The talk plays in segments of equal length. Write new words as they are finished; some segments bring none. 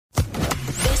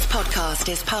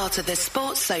podcast is part of the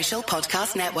Sports Social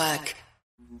Podcast Network.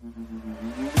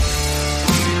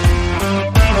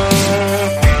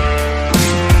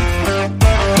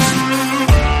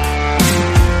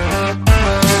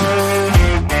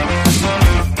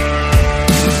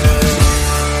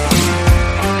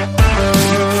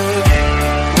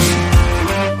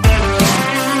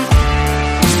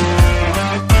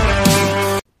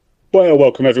 Well,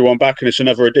 welcome everyone back, and it's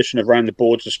another edition of Round the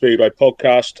Boards, the Speedway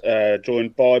podcast,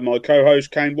 joined by my co-hosts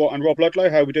Kane Watt and Rob Ludlow.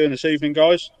 How are we doing this evening,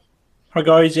 guys? Hi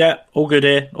guys, yeah, all good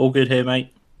here,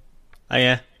 mate. Oh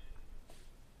yeah.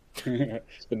 The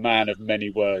man of many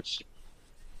words.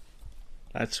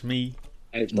 That's me.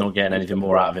 Not getting anything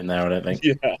more out of him there, I don't think.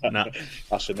 Yeah, No.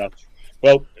 That's enough.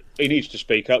 Well, he needs to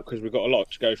speak up because we've got a lot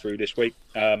to go through this week.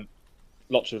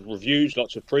 Lots of reviews,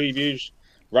 lots of previews,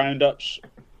 roundups,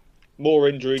 more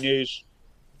injury news,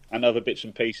 and other bits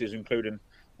and pieces, including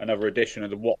another edition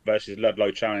of the Watt versus Ludlow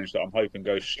Challenge that I'm hoping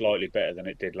goes slightly better than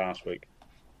it did last week.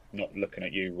 Not looking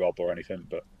at you, Rob, or anything,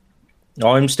 but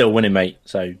I'm still winning, mate.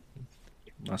 So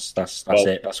that's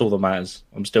it. That's all that matters.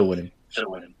 I'm still winning.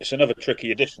 It's another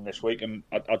tricky edition this week, and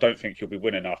I don't think you'll be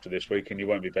winning after this week, and you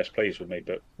won't be best pleased with me,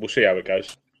 but we'll see how it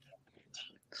goes.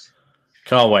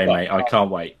 Can't wait, mate. I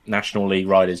can't wait. National League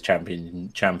Riders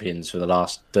champions for the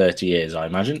last 30 years, I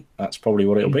imagine. That's probably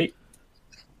what it'll be.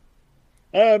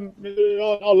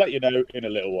 I'll let you know in a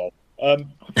little while.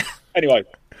 Anyway,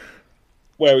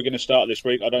 where are we going to start this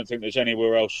week? I don't think there's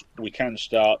anywhere else we can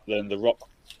start than the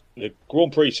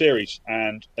Grand Prix Series,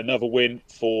 and another win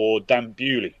for Dan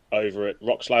Bewley over at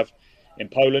Wrocław in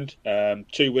Poland.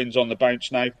 2 wins on the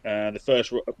bounce now. The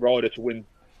first rider to win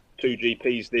 2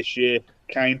 GPs this year,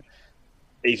 Kane.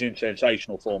 He's in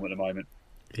sensational form at the moment.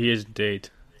 He is indeed.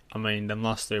 I mean, them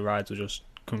last 3 rides were just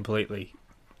completely...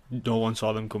 No one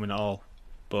saw them coming at all.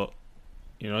 But,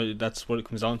 you know, that's what it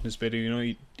comes down to this video. You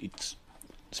know, it's...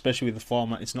 Especially with the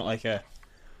format, it's not like a...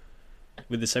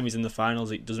 With the semis and the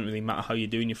finals, it doesn't really matter how you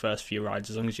do in your first few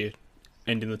rides. As long as you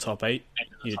end in the top 8,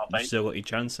 you've still got your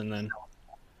chance. And then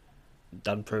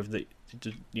Dan proved that,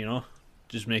 you know,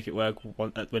 just make it work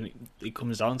when it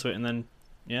comes down to it. And then,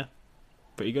 yeah,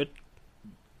 pretty good.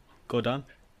 Go Dan.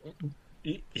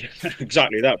 Yeah,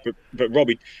 exactly that. But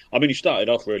Robbie, I mean, he started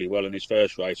off really well in his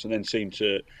first race and then seemed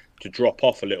to drop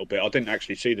off a little bit. I didn't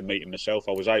actually see the meeting myself.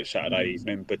 I was out Saturday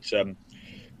evening, but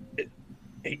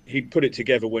he put it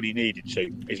together when he needed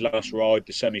to. His last ride,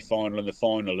 the semi-final and the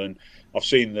final, and I've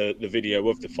seen the video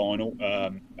of the final,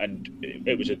 and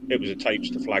it was a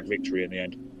tapes to flag victory in the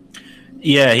end.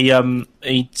 Yeah,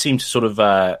 he seemed to sort of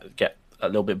get a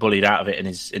little bit bullied out of it in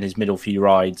his middle few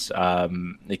rides.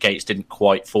 The gates didn't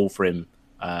quite fall for him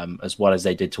as well as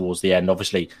they did towards the end.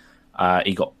 Obviously,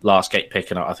 he got last gate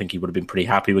pick, and I think he would have been pretty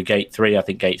happy with gate 3. I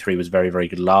think gate 3 was very, very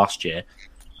good last year,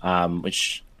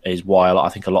 which is why I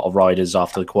think a lot of riders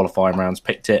after the qualifying rounds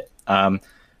picked it. But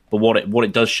what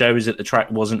it does show is that the track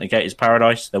wasn't a gator's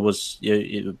paradise. There was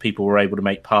people were able to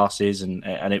make passes, and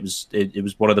it was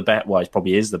one of the best. Well, it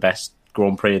probably is the best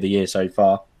Grand Prix of the year so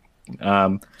far.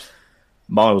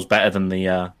 Miles better than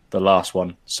the last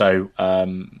one. So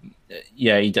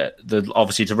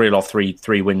obviously to reel off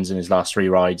three wins in his last 3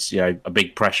 rides, you know, a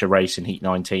big pressure race in Heat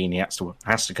 19. He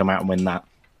has to come out and win that.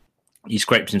 He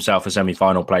scrapes himself a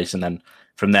semi-final place, and then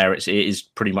from there it is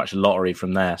pretty much a lottery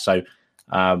from there. So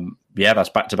that's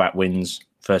back-to-back wins.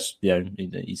 First, you know,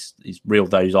 he's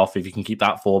reeled those off. If you can keep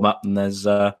that form up, and there's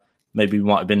maybe we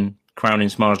might have been crowning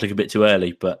Smarslick a bit too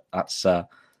early, but that's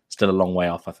still a long way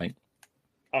off, I think.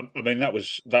 I mean, that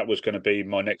was going to be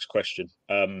my next question.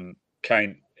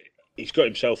 Kane, he's got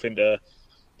himself into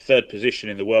 3rd position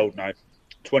in the world now,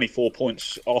 24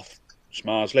 points off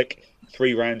Smarslick,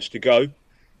 3 rounds to go.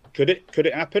 Could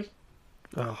it happen?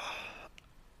 Oh.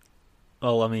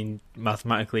 Well, I mean,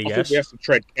 mathematically, yes. I think we have to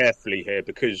tread carefully here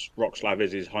because Wrocław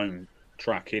is his home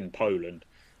track in Poland,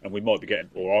 and I might be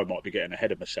getting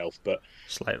ahead of myself, but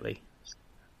slightly.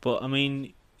 But I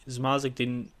mean, Smarslick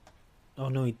didn't. Oh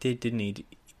no, he did, didn't he?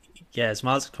 Yeah,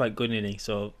 Smarslick's quite good, isn't he?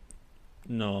 So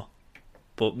no,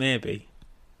 but maybe.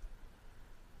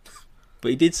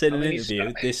 But he did say in an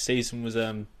interview this season was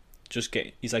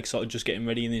he's like sort of just getting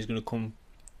ready, and he's going to come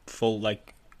full,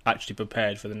 like, actually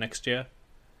prepared for the next year.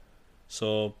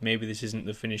 So maybe this isn't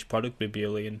the finished product with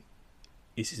Bewley, and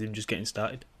this is him just getting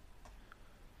started.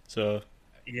 So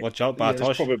watch out,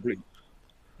 Bartosz.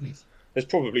 There's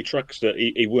probably tracks that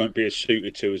he won't be as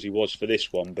suited to as he was for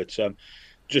this one, but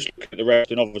just look at the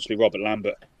rest, and obviously Robert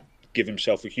Lambert give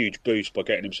himself a huge boost by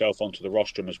getting himself onto the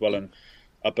rostrum as well, and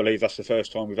I believe that's the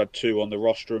first time we've had 2 on the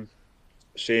rostrum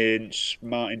since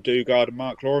Martin Dugard and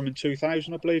Mark Lorham in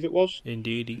 2000, I believe it was.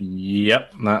 Indeed.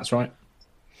 Yep, that's right.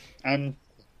 And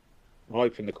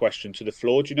open the question to the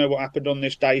floor. Do you know what happened on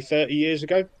this day 30 years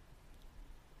ago?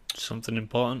 Something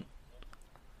important.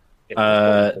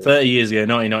 30 years ago,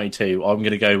 1992, I'm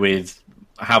going to go with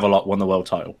Havelock won the world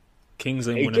title. Kings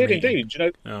Lynn He won a did meeting. indeed.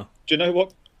 Do you know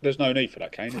what? There's no need for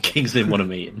that, Kane. Is there? Kings Lynn won a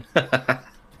meeting.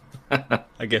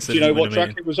 I guess. Do you know what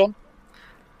track it was on?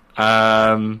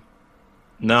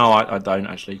 No, I don't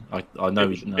actually. I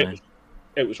know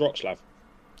It was Wroclaw.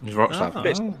 He's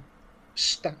Wroclaw.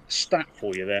 Stat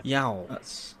for you there. Yow.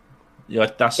 That's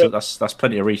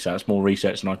plenty of research. That's more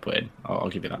research than I put in. I'll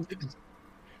give you that.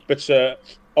 But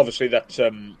obviously, that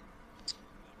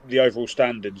the overall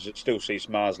standings, it still sees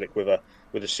Marslick with a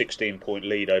 16-point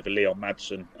lead over Leon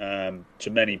Madsen. To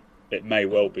many, it may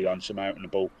well be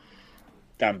unsurmountable.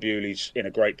 Dan Bewley's in a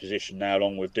great position now,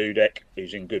 along with Dudek,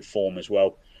 who's in good form as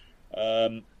well.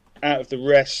 Out of the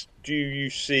rest, do you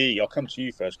see? I'll come to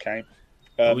you first, Kane.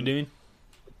 What are we doing?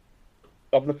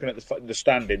 I'm looking at the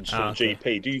standings for the okay.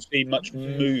 GP. Do you see much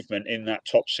movement in that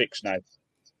top six now?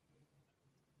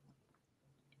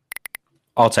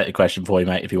 I'll take the question for you,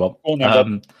 mate, if you want. Oh,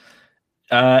 no,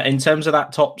 in terms of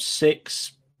that top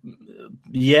six,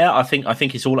 yeah, I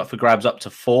think it's all up for grabs up to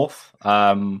fourth.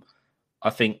 I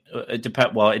think it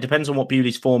depends on what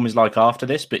Bewley's form is like after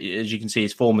this, but as you can see,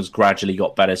 his form has gradually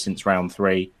got better since round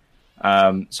 3.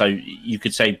 So you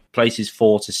could say places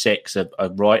 4 to 6 are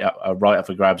right up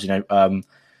for grabs.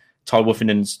 Ty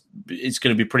Wooffinden's is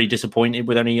going to be pretty disappointed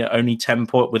with only 10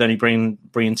 with only bringing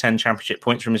 10 championship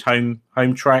points from his home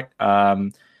track.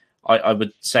 I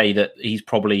would say that he's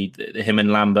probably him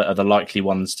and Lambert are the likely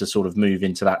ones to sort of move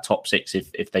into that top 6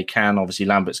 if they can. Obviously,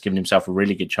 Lambert's given himself a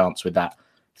really good chance with that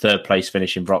 3rd place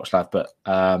finish in Wroclaw, but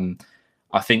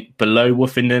I think below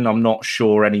Woofinden, I'm not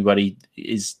sure anybody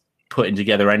is putting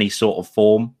together any sort of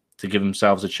form to give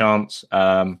themselves a chance.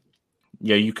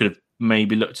 You could have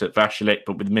maybe looked at Vasilik,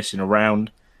 but with missing a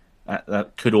round,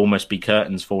 that could almost be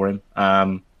curtains for him.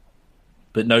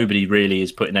 But nobody really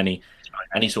is putting any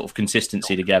sort of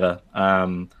consistency together.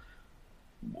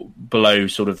 Below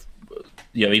sort of,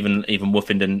 even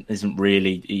Woofinden isn't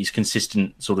really. He's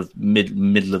consistent, sort of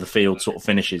middle of the field sort of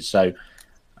finishes. So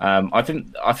I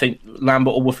think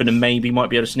Lambert or Woofinden maybe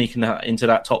might be able to sneak into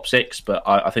that top 6, but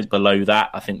I think below that,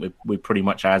 I think we're pretty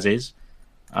much as is.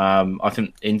 I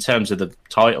think in terms of the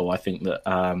title, I think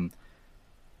that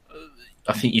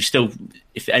you still,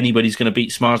 if anybody's going to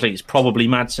beat Smarsley, it's probably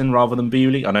Madsen rather than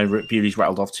Bewley. I know Bewley's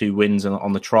rattled off 2 wins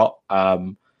on the trot,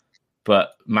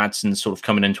 but Madsen's sort of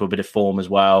coming into a bit of form as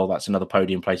well. That's another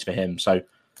podium place for him. So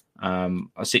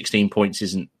 16 points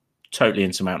isn't totally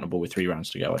insurmountable with 3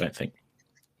 rounds to go, I don't think.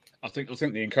 I think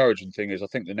the encouraging thing is I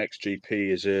think the next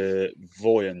GP is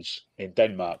Voyens in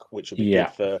Denmark, which will be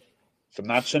good for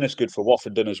Madsen. It's good for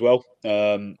Woffenden as well.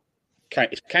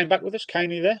 Is Kane back with us?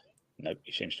 Kane, are you there? No,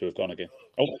 he seems to have gone again.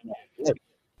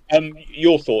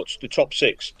 Your thoughts, the top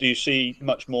 6, do you see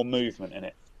much more movement in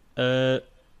it?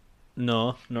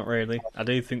 No, not really. I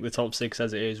do think the top 6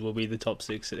 as it is will be the top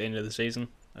 6 at the end of the season.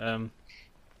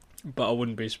 But I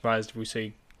wouldn't be surprised if we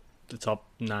see the top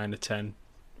 9 or 10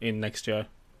 in next year,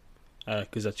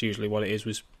 because that's usually what it is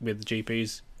with the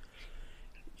GPs.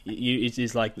 It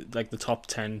is like the top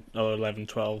 10 or 11,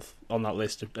 12 on that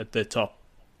list at the top.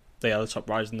 They are the top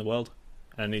riders in the world,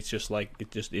 and it's just like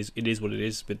it is what it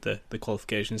is with the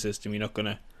qualification system. You're not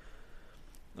gonna.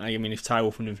 I mean, if Ty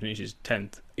Woofenden finishes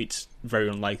 10th, it's very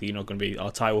unlikely you're not going to be.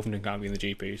 Ty Woofenden can't be in the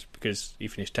GPs because he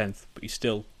finished 10th, but he's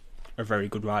still a very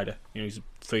good rider. He's a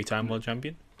 3-time world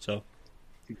champion, so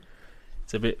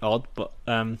it's a bit odd. But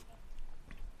no,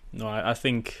 I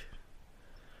think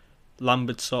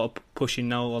Lambert's sort of pushing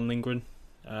now on Lindgren.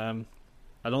 I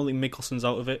don't think Mikkelson's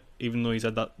out of it, even though he's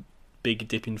had that big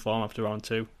dip in form after round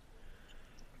 2.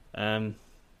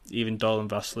 Even Doyle and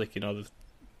Vasilik, they've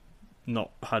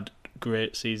not had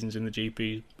great seasons in the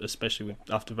GP, especially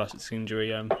after Vasilik's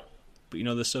injury. But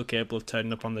they're still capable of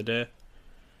turning up on the day.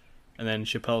 And then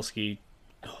Shapelski,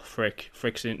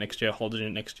 Frick's in it next year, Holder's in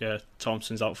it next year,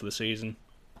 Thompson's out for the season.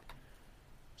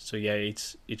 So yeah,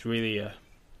 it's really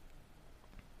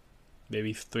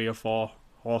maybe 3 or 4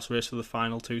 horse race for the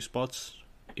final 2 spots.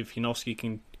 If Janowski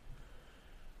can,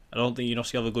 I don't think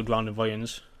Janowski have a good round in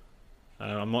Voyens.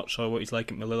 I'm not sure what he's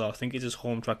like at Melilla. I think it's his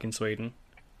home track in Sweden,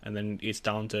 and then it's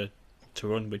down to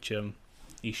run, which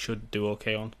he should do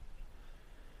okay on.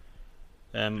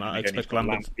 I expect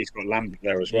Lambert. He's got Lambert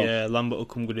there as well. Yeah, Lambert will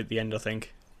come good at the end, I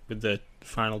think, with the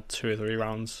final 2 or 3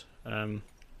 rounds.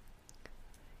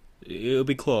 It'll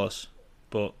be close,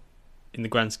 but in the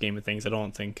grand scheme of things, I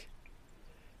don't think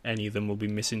any of them will be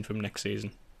missing from next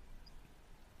season.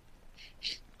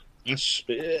 It's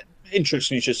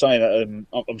interesting you should say that.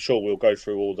 I'm sure we'll go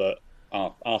through all the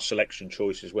our selection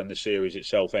choices when the series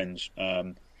itself ends.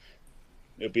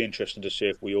 It'll be interesting to see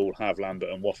if we all have Lambert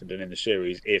and Woffenden in the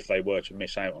series if they were to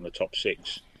miss out on the top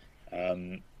six.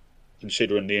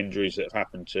 Considering the injuries that have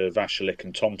happened to Vashalik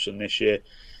and Thompson this year,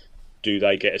 do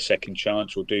they get a second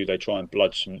chance or do they try and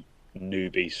blood some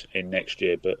newbies in next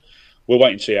year? But we'll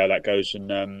wait and see how that goes,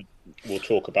 and we'll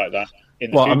talk about that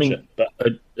in the future. But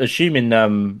assuming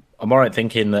I'm all right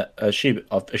thinking that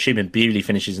assuming Bewley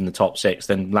finishes in the top six,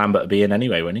 then Lambert would be in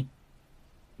anyway, wouldn't he?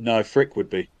 No, Frick would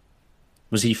be.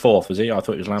 Was he fourth? Was he? I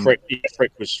thought it was Lambert.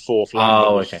 Frick was fourth.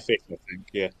 Lambert was fifth, I think.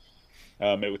 Yeah.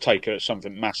 It would take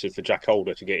something massive for Jack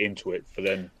Holder to get into it for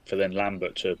then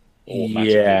Lambert to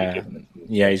automatically.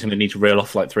 Yeah, he's going to need to reel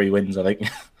off like 3 wins, I think.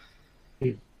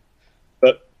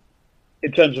 But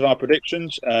in terms of our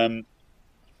predictions,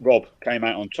 Rob came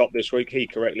out on top this week. He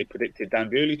correctly predicted Dan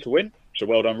Bewley to win. So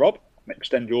well done, Rob.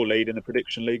 Extend your lead in the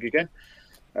prediction league again.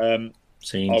 I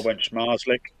went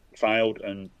Schmarzlik, failed,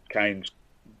 and Kane's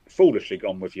foolishly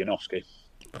gone with Janowski.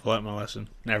 I've learnt my lesson.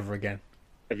 Never again.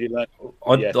 Have you learned?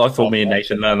 I thought me and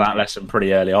Nathan learned that lesson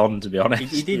pretty early on, to be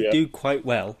honest. He did do quite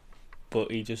well, but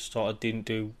he just sort of didn't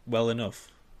do well enough.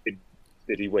 Did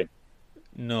he win?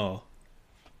 No.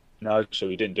 No, so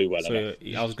he didn't do well enough.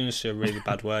 I was going to say a really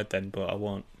bad word then, but I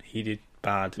won't. He did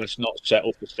bad. Let's not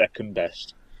settle for second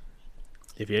best.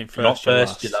 If you ain't first, not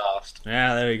first, you're last.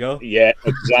 Yeah, there we go. Yeah,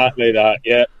 exactly that.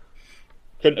 Yeah,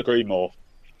 couldn't agree more.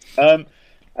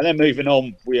 And then moving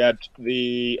on, we had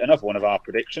another one of our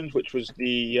predictions, which was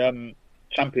the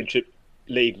Championship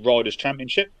League Riders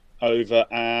Championship over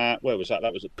at, where was that?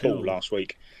 That was at Poole last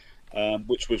week,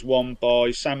 which was won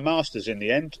by Sam Masters in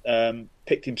the end.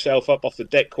 Picked himself up off the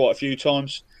deck quite a few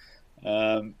times,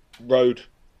 rode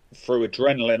through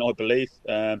adrenaline, I believe,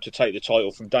 to take the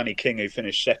title from Danny King, who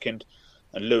finished second,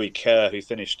 and Louis Kerr, who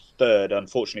finished third.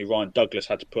 Unfortunately, Ryan Douglas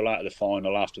had to pull out of the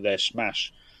final after their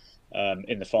smash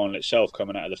in the final itself,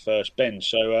 coming out of the first bend.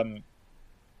 So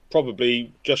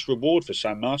probably just reward for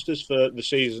Sam Masters for the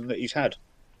season that he's had,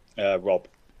 Rob.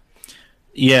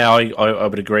 Yeah, I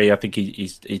would agree. I think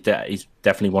he's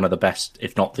definitely one of the best,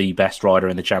 if not the best rider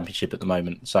in the championship at the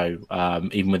moment. So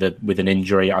even with an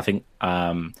injury, I think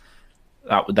that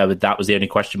was the only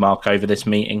question mark over this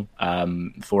meeting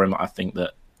for him. I think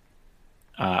that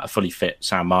a fully fit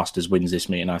Sam Masters wins this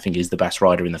meeting. I think he's the best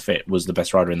rider in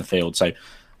the field. So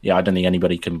yeah, I don't think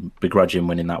anybody can begrudge him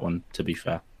winning that one, to be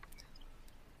fair.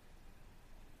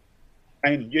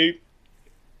 And you,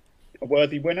 a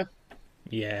worthy winner?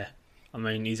 Yeah. I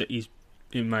mean, he's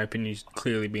in my opinion, he's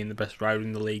clearly been the best rider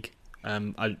in the league.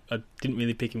 I didn't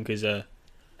really pick him because I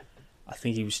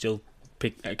think he was still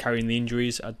carrying the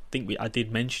injuries. I think I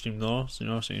did mention him though, so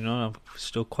I'm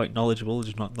still quite knowledgeable,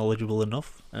 just not knowledgeable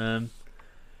enough.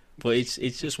 But it's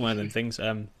just one of them things.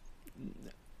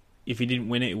 If he didn't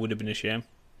win it, it would have been a shame.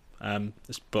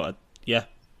 But yeah,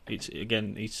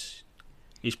 he's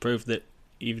proved that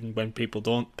even when people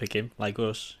don't pick him, like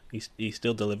us, he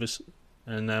still delivers.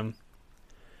 And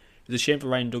it's a shame for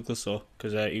Ryan Douglas though,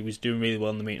 because he was doing really well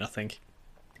in the meeting. I think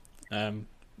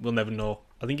we'll never know.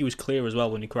 I think he was clear as well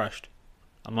when he crashed.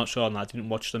 I'm not sure on that. I didn't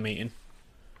watch the meeting,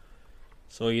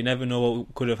 so you never know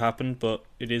what could have happened. But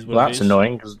it is what it is. That's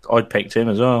annoying because I'd picked him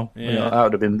as well. Yeah. That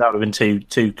would have been two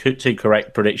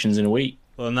correct predictions in a week.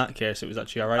 Well, in that case, it was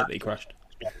actually alright that he crashed.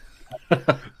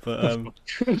 But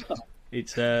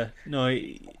it's no.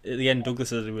 At the end,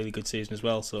 Douglas has a really good season as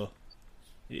well. So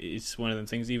it's one of them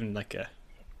things. Even like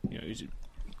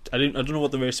I don't know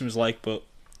what the racing was like, but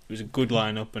it was a good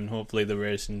lineup, and hopefully the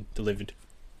racing delivered.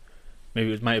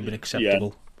 Maybe it might have been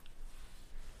acceptable.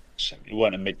 Yeah. It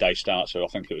weren't a midday start, so I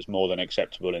think it was more than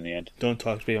acceptable in the end. Don't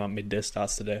talk to me about midday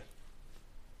starts today.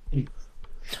 We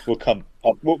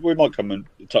might come and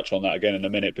touch on that again in a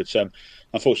minute, but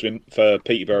unfortunately for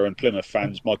Peterborough and Plymouth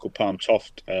fans, Michael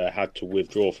Palm-Toft had to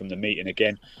withdraw from the meeting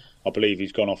again. I believe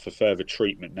he's gone off for further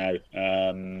treatment now.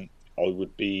 I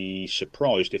would be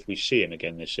surprised if we see him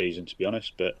again this season, to be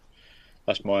honest, but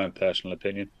that's my own personal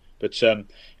opinion. But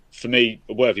for me,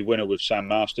 a worthy winner with Sam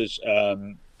Masters,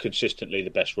 consistently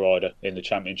the best rider in the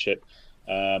championship.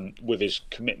 With his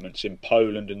commitments in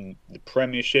Poland and the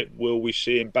Premiership, will we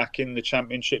see him back in the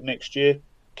Championship next year?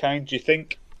 Kane, do you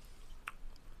think?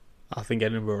 I think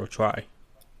Edinburgh will try,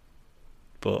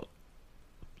 but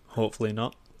hopefully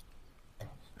not.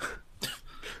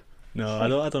 No, I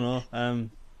don't know.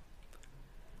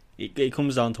 It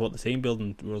comes down to what the team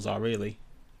building rules are, really.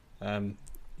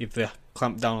 If they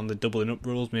clamp down on the doubling up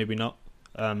rules, maybe not.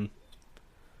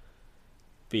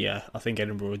 But yeah, I think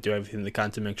Edinburgh would do everything they can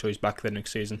to make sure he's back there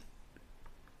next season.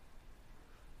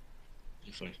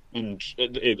 And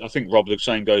I think, Rob, the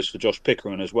same goes for Josh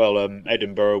Pickering as well.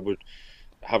 Edinburgh would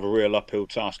have a real uphill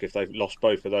task if they've lost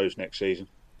both of those next season.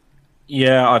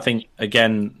 Yeah, I think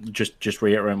again, just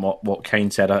reiterating what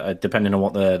Kane said. Depending on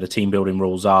what the team building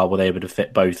rules are, will they able to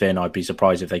fit both in? I'd be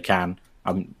surprised if they can.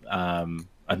 And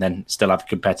then still have a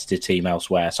competitive team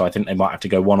elsewhere. So I think they might have to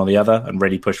go one or the other and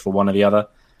really push for one or the other.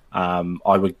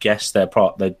 I would guess they'd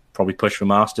probably push for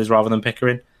Masters rather than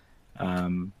Pickering.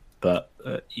 But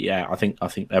I think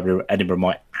Edinburgh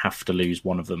might have to lose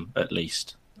one of them at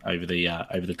least over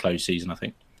the close season, I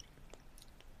think.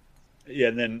 Yeah,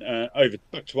 and then over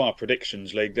back to our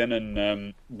predictions league then,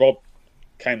 and Rob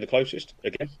came the closest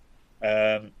again.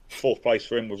 Fourth place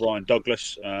for him with Ryan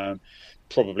Douglas.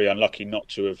 Probably unlucky not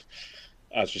to have,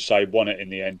 as you say, won it in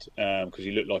the end because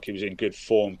he looked like he was in good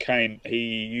form. Kane,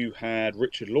 you had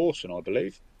Richard Lawson, I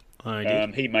believe. I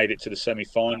did. He made it to the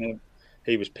semi-final.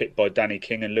 He was picked by Danny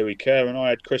King and Louis Kerr, and I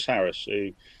had Chris Harris,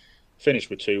 who finished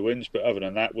with 2 wins, but other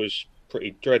than that was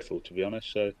pretty dreadful, to be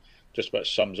honest. So just about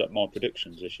sums up my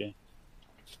predictions this year.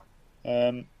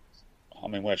 I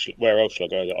mean, where else shall I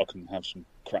go that I can have some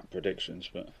crap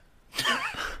predictions? But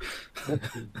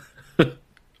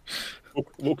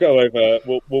we'll go over.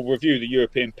 We'll review the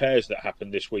European pairs that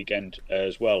happened this weekend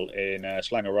as well in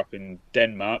Slangerup in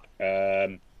Denmark.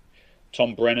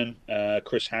 Tom Brennan,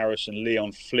 Chris Harris, and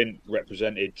Leon Flint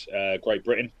represented Great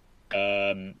Britain.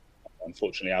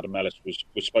 Unfortunately, Adam Ellis was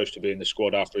supposed to be in the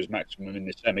squad after his maximum in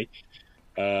the semi.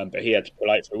 But he had to pull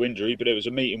out through injury. But it was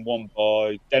a meeting won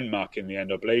by Denmark in the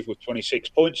end, I believe, with 26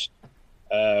 points.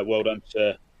 Well done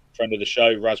to friend of the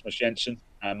show, Rasmus Jensen,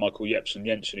 and Michael Jepsen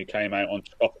Jensen, who came out on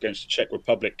top against the Czech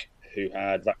Republic, who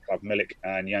had Václav Milik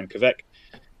and Jan Kovac.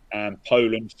 And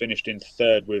Poland finished in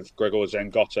third with Gregor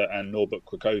Zengotta and Norbert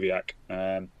Krakowiak.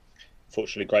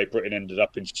 Fortunately, Great Britain ended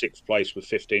up in sixth place with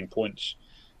 15 points.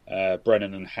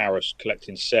 Brennan and Harris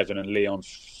collecting 7 and Leon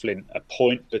Flint a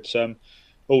point. But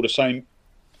all the same,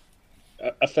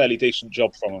 a fairly decent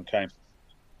job from them, Kane.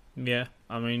 Yeah,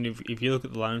 I mean, if you look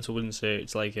at the lines, I wouldn't say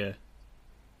it's like a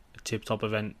tip-top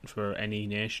event for any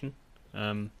nation.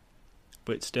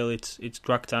 But still, it's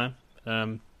drag time.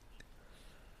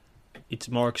 It's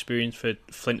more experience for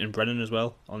Flint and Brennan as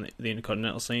well on the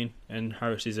intercontinental scene, and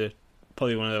Harris is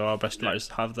probably one of our best riders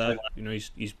to have there. You know,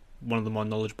 he's one of the more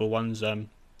knowledgeable ones.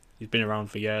 He's been around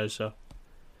for years, so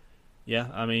yeah.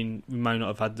 I mean, we might not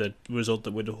have had the result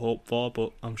that we'd have hoped for,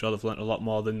 but I'm sure they've learnt a lot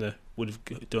more than they would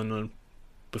have done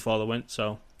before they went.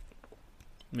 So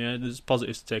yeah, there's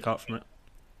positives to take out from it.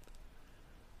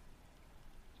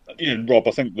 Yeah, Rob,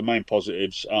 I think the main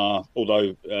positives are,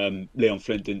 although Leon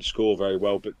Flint didn't score very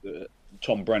well, but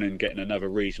Tom Brennan getting another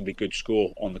reasonably good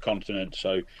score on the continent.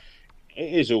 So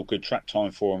it is all good track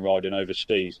time for him riding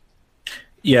overseas.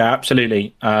 Yeah,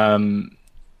 absolutely.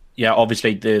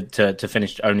 Obviously to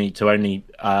finish only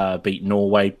beat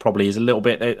Norway probably is a little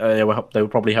bit. They were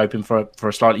probably hoping for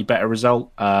a slightly better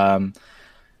result.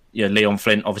 Leon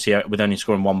Flint, obviously, with only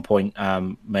scoring 1 point,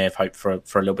 may have hoped for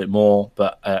a little bit more.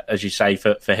 But as you say,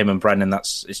 for him and Brennan,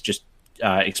 it's just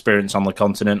experience on the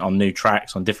continent, on new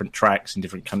tracks, on different tracks in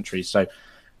different countries. So,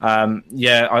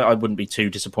 I wouldn't be too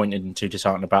disappointed and too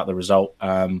disheartened about the result.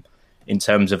 In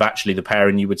terms of actually the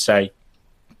pairing, you would say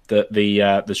that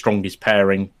the strongest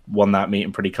pairing won that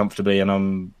meeting pretty comfortably,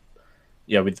 and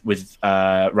with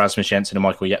Rasmus Jensen and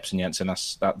Michael Jepsen Jensen,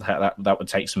 that would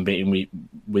take some beating.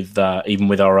 With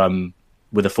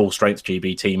a full strength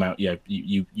GB team out,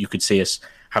 you could see us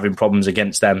having problems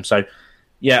against them. So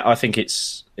yeah, I think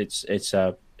it's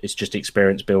just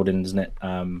experience building, isn't it?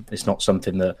 It's not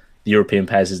something that the European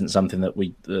pairs isn't something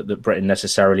that Britain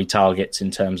necessarily targets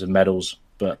in terms of medals,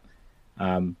 but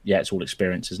it's all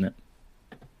experience, isn't it?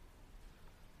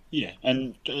 Yeah,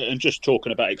 and just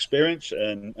talking about experience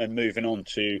and moving on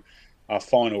to our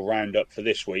final roundup for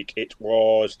this week, it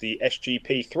was the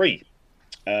SGP3,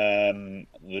 the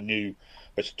new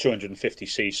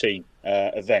 250cc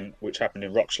event, which happened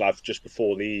in Wrocław just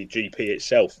before the GP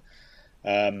itself.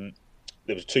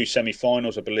 There was 2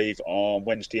 semi-finals, I believe, on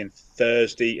Wednesday and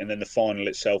Thursday, and then the final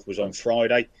itself was on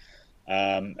Friday.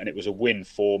 And it was a win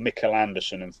for Mikkel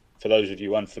Andersen. And for those of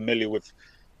you unfamiliar with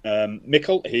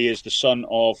Mikkel, he is the son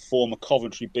of former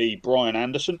Coventry B Brian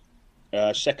Anderson.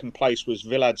 Second place was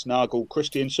Vilads Nagel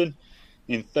Christiansen.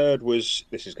 In third was,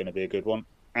 this is going to be a good one,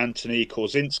 Anthony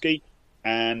Korzinski,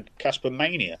 and Casper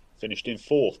Mania finished in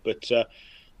fourth. But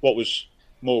what was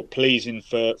more pleasing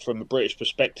from a British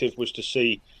perspective was to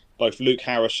see both Luke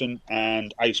Harrison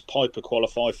and Ace Piper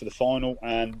qualify for the final,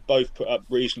 and both put up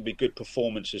reasonably good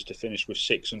performances to finish with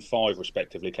 6 and 5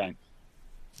 respectively, Kane.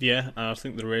 Yeah, and I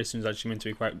think the racing is actually meant to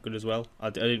be quite good as well.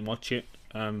 I didn't watch it,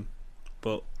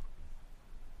 but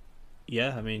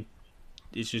yeah, I mean,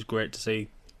 it's just great to see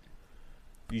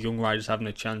young riders having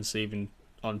a chance, even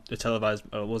on a televised.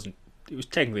 It wasn't. It was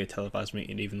technically a televised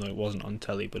meeting, even though it wasn't on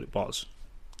telly, but it was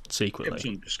secretly. It was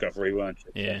on Discovery, weren't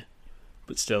it? Yeah,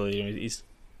 but still, it's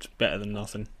better than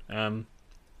nothing. And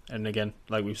again,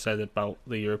 like we've said about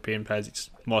the European pairs, it's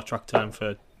more track time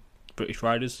for British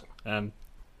riders.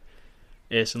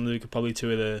 Ace and Luke are probably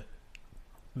two of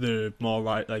the more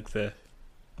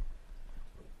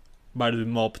might have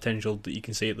been more potential that you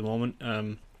can see at the moment.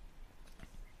 I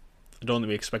don't think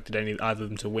we expected either of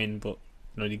them to win, but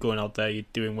you're going out there, you're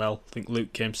doing well. I think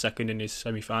Luke came second in his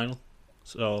semi-final,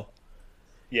 so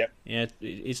yeah,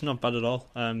 it's not bad at all.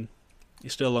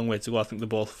 It's still a long way to go. I think they're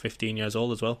both 15 years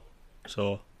old as well,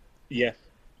 so yeah,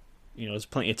 there's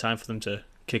plenty of time for them to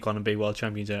kick on and be world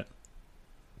champions yet.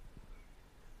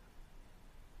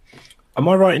 Am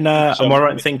I right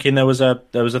in thinking there was a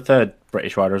third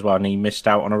British rider as well, and he missed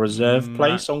out on a reserve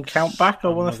place on countback?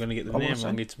 I'm not going to get the name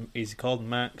wrong. Is he called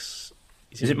Max?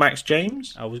 Is it Max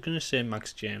James? I was going to say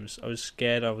Max James. I was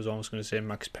scared. I was almost going to say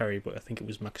Max Perry, but I think it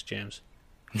was Max James.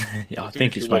 Yeah, I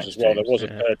think it's Max as well. James. There was a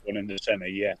third one in the semi.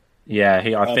 Yeah. Yeah, I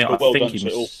think he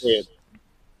was. All three.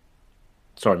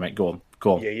 Sorry, mate. Go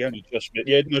on. Yeah, he only just.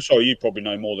 Yeah, no, sorry. You probably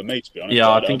know more than me, to be honest.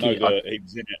 Yeah, I think he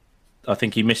was in it. I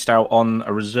think he missed out on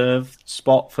a reserve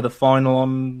spot for the final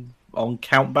on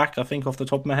countback, I think, off the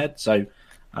top of my head. So,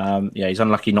 he's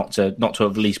unlucky not to have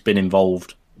at least been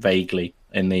involved vaguely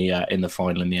in the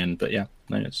final in the end. But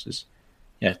it's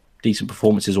decent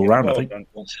performances all round. I think.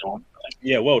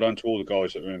 Yeah, well done to all the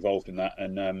guys that were involved in that,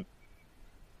 and I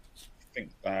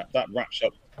think that wraps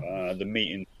up the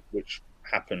meeting which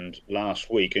happened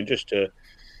last week. And just to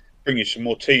bring you some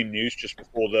more team news, just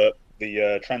before the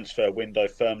transfer window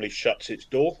firmly shuts its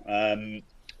door,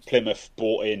 Plymouth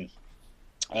brought in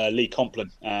Lee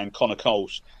Complin and Connor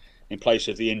Coles in place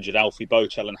of the injured Alfie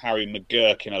Botel and Harry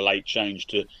McGurk in a late change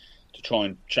to try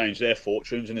and change their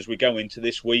fortunes. And as we go into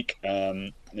this week,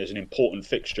 there's an important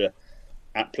fixture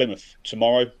at Plymouth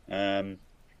tomorrow.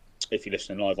 If you're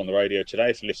listening live on the radio today,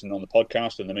 if you're listening on the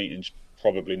podcast, and the meeting's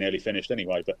probably nearly finished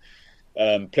anyway, but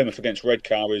Plymouth against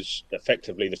Redcar is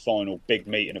effectively the final big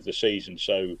meeting of the season,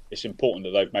 so it's important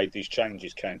that they've made these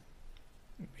changes, Kane.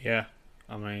 Yeah,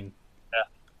 I mean,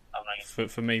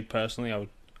 for me personally, I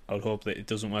would hope that it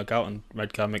doesn't work out and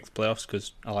Redcar make the playoffs,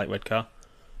 because I like Redcar.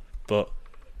 But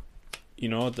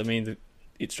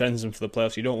it strengthens them for the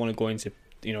playoffs. You don't want to go into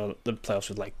the playoffs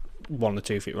with like 1 or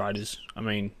 2 fit riders. I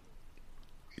mean,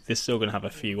 they're still going to have a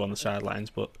few on the sidelines,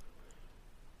 but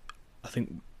I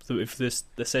think. If they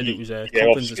said it was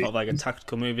Complin's sort of like a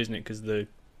tactical move, isn't it? Because they're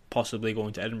possibly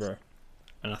going to Edinburgh,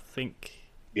 and I think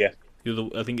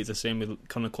it's the same with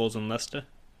Connor Coles and Leicester.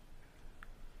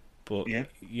 But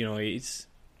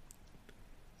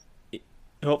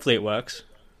hopefully it works.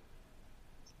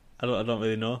 I don't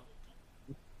really know.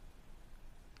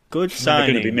 Good signing.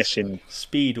 They're going to be missing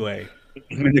Speedway.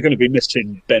 I mean, they're going to be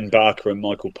missing Ben Barker and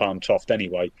Michael Palmtoft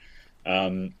anyway.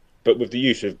 But with the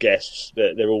use of guests,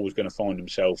 they're always going to find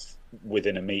themselves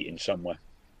within a meeting somewhere.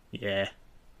 Yeah.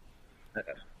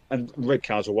 And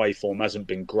Redcar's away form hasn't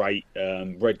been great.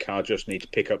 Redcar just need to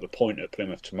pick up the point at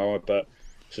Plymouth tomorrow, but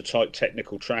it's a tight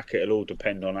technical track. It'll all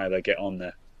depend on how they get on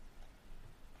there.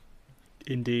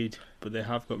 Indeed. But they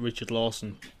have got Richard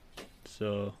Lawson,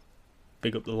 so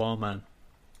big up the lawman.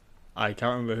 I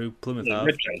can't remember who Plymouth have,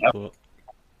 but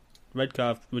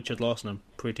Redcar, Richard Lawson, I'm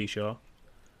pretty sure.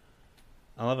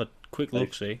 I'll have a quick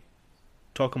look-see.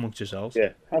 Talk amongst yourselves.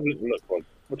 Yeah, have a little look, Rob.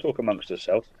 We'll talk amongst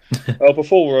ourselves. Well,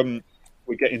 before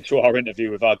we get into our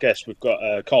interview with our guest, we've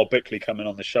got Carl Bickley coming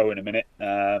on the show in a minute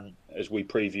as we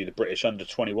preview the British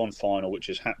Under-21 final, which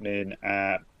is happening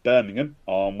at Birmingham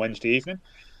on Wednesday evening.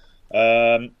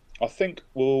 I think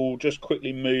we'll just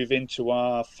quickly move into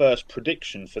our first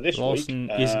prediction for this Lawson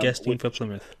week. is guesting for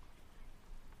Plymouth.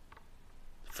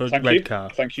 For Thank Redcar.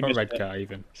 You. Thank you, for Mr. Redcar,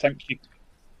 even. Thank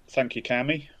you,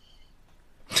 Cammy.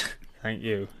 Thank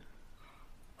you.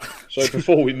 So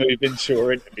before we move into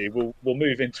our interview, we'll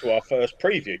move into our first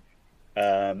preview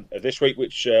of this week,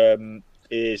 which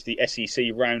is the SEC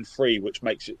Round 3, which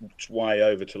makes its way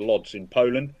over to Lodz in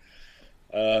Poland.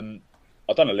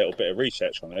 I've done a little bit of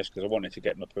research on this because I wanted to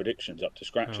get my predictions up to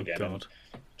scratch again. God.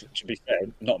 And to be fair,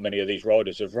 not many of these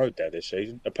riders have rode there this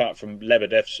season, apart from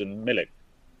Lebedevs and Milik.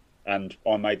 And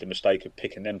I made the mistake of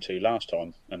picking them two last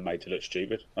time and made to look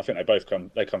stupid. I think they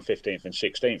come 15th and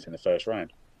 16th in the first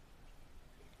round.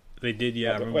 They did,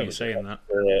 yeah. I remember you saying that.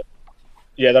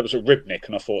 Yeah, that was at Ribnick,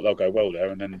 and I thought they'll go well there,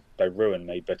 and then they ruined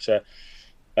me. But the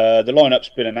lineup's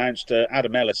been announced.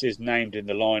 Adam Ellis is named in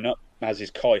the lineup, as is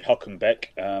Kai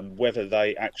Huckenbeck. Whether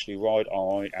they actually ride,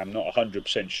 I am not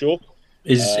 100% sure.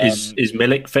 Is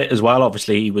Milik fit as well?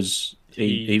 Obviously, he was in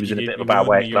a bit of a bad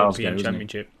way at Glasgow, wasn't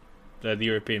Championship. the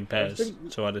European pairs,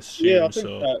 so I'd assume Yeah, I think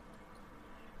so.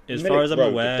 As Milik far as I'm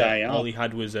rode the day aware, all after, he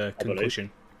had was a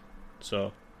concussion.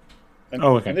 So,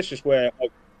 and this is where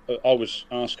I was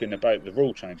asking about the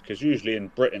rule change, because usually in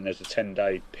Britain there's a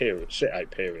 10-day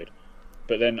sit-out period.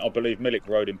 But then I believe Milik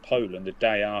rode in Poland the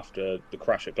day after the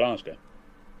crash at Glasgow.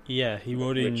 yeah, he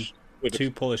rode in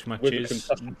two Polish matches,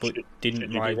 but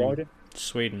didn't ride in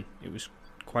Sweden. It was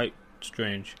quite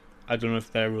strange. I don't know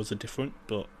if their rules are different,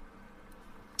 but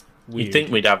weird. You'd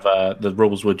think we'd have the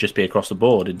rules would just be across the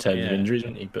board in terms of injuries,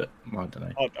 wouldn't you? But I don't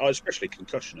know. Especially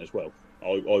concussion as well.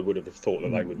 I would have thought that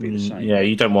they would be the same. Yeah,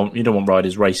 you don't want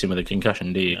riders racing with a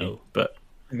concussion, do you? No. But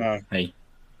no. Hey,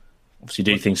 obviously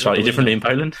do things slightly differently in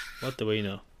Poland. What do we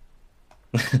know?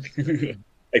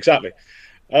 Exactly.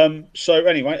 So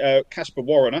anyway, Casper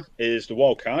Warrener is the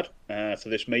wild card for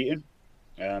this meeting.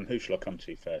 Who shall I come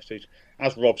to first?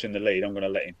 As Rob's in the lead, I'm going to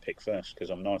let him pick first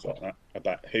because I'm nice like that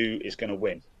about who is going to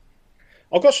win.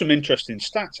 I've got some interesting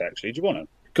stats actually. Do you want to?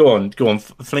 Go on.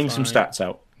 Fling some stats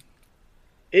out.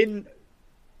 In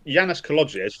Yanis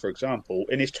Kolodziej, for example,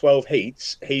 in his 12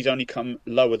 heats, he's only come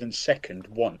lower than second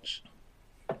once.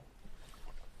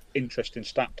 Interesting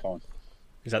stat time.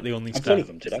 Is that the only I'm stat? full of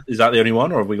them today. Is that the only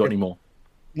one, or have we got any more?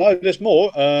 No, there's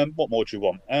more. What more do you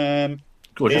want?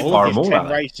 Good, just fire them all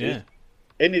out.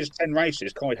 In his 10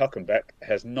 races, Kai Huckenbeck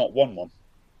has not won one.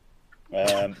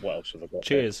 What else have I got?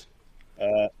 Cheers.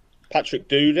 Patrick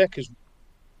Dudek has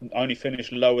only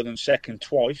finished lower than second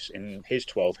twice in his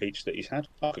 12 heats that he's had.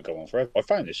 I could go on forever. I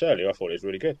found this earlier. I thought it was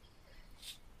really good.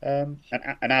 And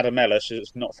Adam Ellis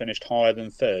has not finished higher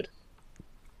than third.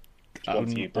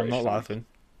 I'm not laughing.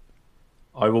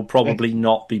 I will probably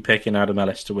not be picking Adam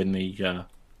Ellis to win the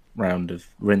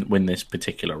win this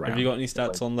particular round. Have you got any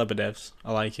stats on Lebedevs?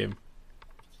 I like him.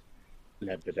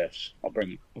 Lebedevs. I'll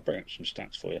bring up some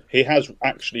stats for you. He has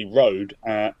actually rode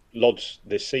Lodz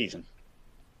this season.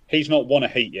 He's not won a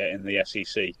heat yet in the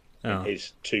SEC in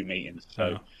his 2 meetings.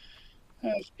 So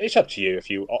it's up to you. If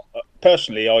you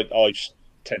personally, I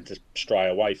tend to stray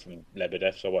away from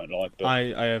Lebedevs. I won't lie, but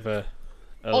I have a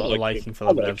liking for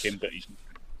Lebedevs. I like him, but he's...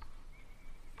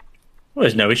 Well,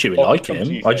 there's no issue with liking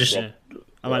him.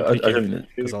 I might pick him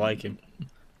because I like him.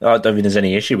 I don't think there's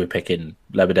any issue with picking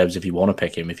Lebedevs if you want to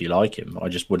pick him, if you like him. I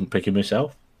just wouldn't pick him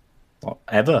myself. Not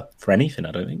ever, for anything,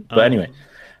 I don't think. But anyway.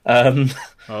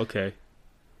 Okay.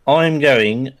 I'm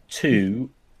going to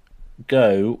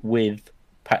go with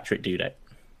Patrick Dudek.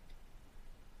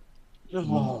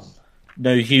 Oh.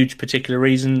 No huge particular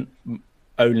reason,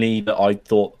 only that I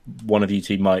thought one of you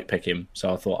two might pick him,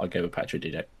 so I thought I'd go with Patrick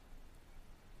Dudek.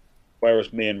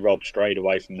 Whereas me and Rob strayed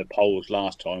away from the polls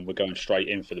last time, we're going straight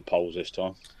in for the polls this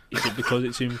time. Is it because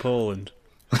it's in Poland?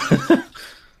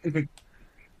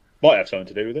 Might have something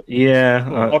to do with it.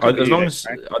 Yeah, as long as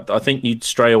I think you'd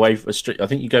stray away. I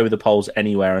think you go with the polls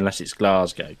anywhere unless it's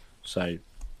Glasgow. So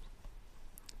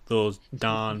those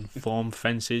darn foam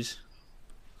fences.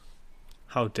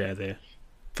 How dare they?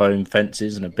 Foam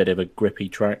fences and a bit of a grippy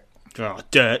track. Oh,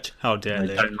 dirt! How dare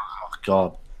they? Oh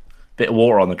God, bit of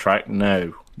water on the track.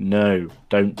 No,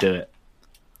 don't do it.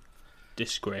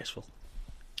 Disgraceful.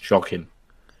 Shocking.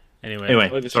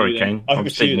 Anyway, sorry, Kane. I'm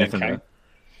speaking nothing there.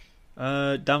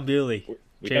 Dan Bewley.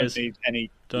 We Cheers. don't need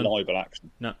any libel action.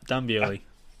 No, Dan Bewley.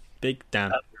 Big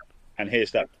Dan. And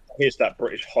here's that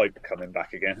British hype coming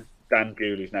back again. Dan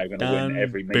Bewley's now going to win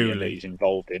every meeting that he's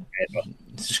involved in ever.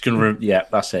 It's just going to, yeah,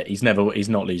 that's it. He's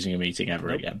not losing a meeting ever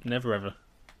again. Never ever.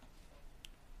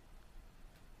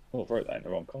 Oh, I wrote that in the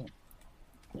wrong column.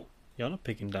 You're not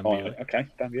picking Dan Bewley. Okay,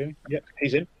 Dan Bewley. Yep,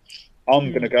 he's in. I'm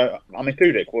going to go. I mean,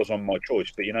 Dudek was on my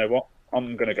choice, but you know what?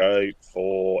 I'm going to go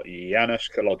for Yanis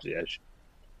Kolodziej.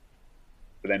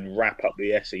 Then wrap up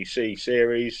the SEC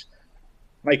series,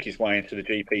 make his way into the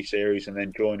GP series, and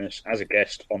then join us as a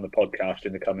guest on the podcast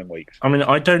in the coming weeks. I mean,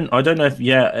 I don't know if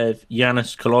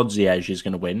Yanis Kolodziej is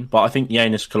going to win, but I think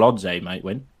Yanis Kolodziej might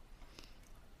win.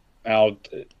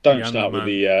 Don't start with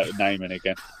the naming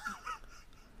again.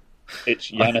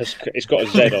 It's Yanis. It's got a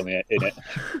Z on it in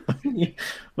it.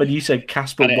 When you said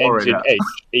Casper Warrener,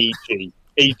 H-E-G.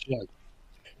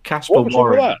 Casper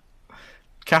Warrener.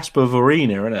 Casper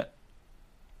Warrener, isn't it?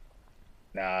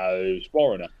 No, it's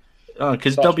Warrener. Oh,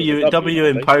 because W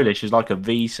in Polish is like a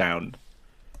V sound.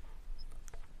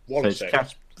 So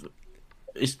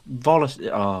it's Volis.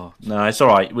 Oh no, it's all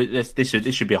right. This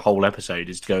should be a whole episode.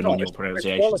 Is going on your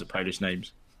pronunciations of Polish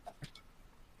names.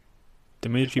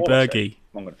 Dimitri Bergi.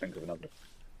 I'm going to think of another.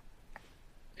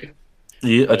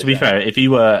 To be fair, if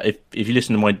you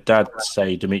listen to my dad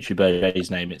say Dimitri Bergi's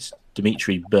name, it's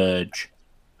Dimitri Burge.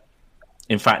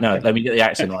 In fact, no. Let me get the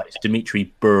accent right. It's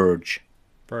Dimitri Burge.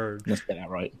 Burge. Let's get that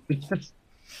right.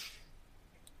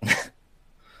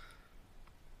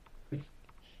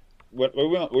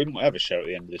 we might have a show at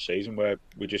the end of the season where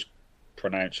we just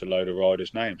pronounce a load of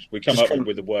riders' names. We come Just up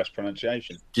with the worst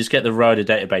pronunciation. Just get the rider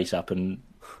database up and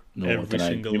I Every don't know.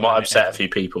 single You might line upset ever. a few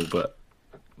people, but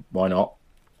why not?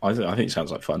 I think it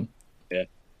sounds like fun. Yeah,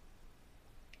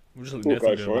 We're just we'll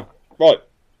go doing for it. that. Right.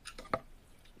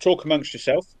 Talk amongst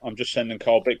yourself. I'm just sending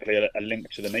Carl Bickley a link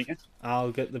to the meeting.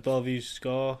 I'll get the Bellevue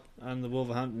score and the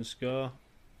Wolverhampton score.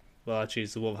 Well, actually,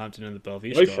 it's the Wolverhampton and the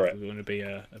Bellevue Go score. for it. We're going to be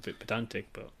a bit pedantic,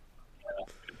 but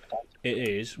it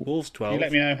is Wolves Can 12, you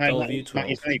let me know how Bellevue 12.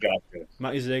 Matty Zagar feels?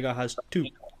 Matty Zagar has 2.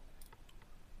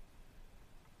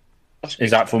 Is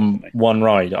that from one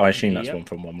ride? I assume that's Yep. one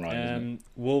from one ride. Isn't it?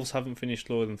 Wolves haven't finished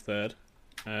lower than 3rd.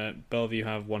 Bellevue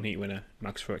have 1 heat winner,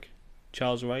 Max Frick.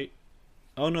 Charles Wright.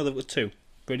 Oh no, there were 2.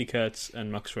 Brady Kurtz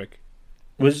and Max Frick.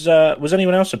 Was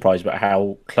anyone else surprised about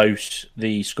how close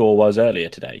the score was earlier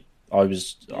today?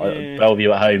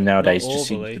 Bellevue at home nowadays Not just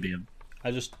seems overly. to be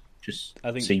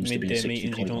I think seems to be a midday 60 meetings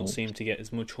you point don't haul. seem to get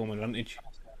as much home advantage.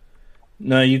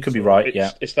 No, you could be right.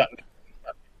 Yeah, It's that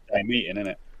day meeting, isn't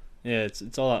it? Yeah,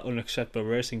 it's all that unacceptable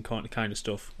racing kind of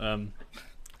stuff. No,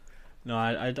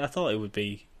 I thought it would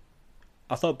be.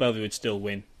 I thought Bellevue would still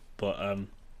win, but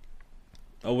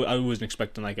I wasn't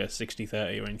expecting like a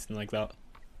 60-30 or anything like that.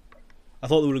 I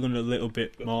thought they would have gone a little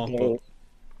bit more, but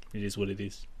it is what it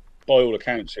is. By all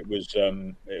accounts, it was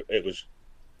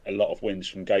a lot of wins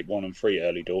from Gate 1 and 3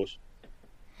 early doors.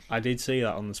 I did see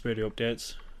that on the Spirit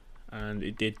updates, and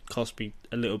it did cost me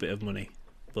a little bit of money,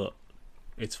 but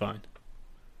it's fine.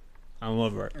 I'm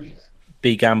over it.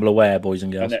 be gamble aware, boys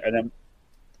and girls. And then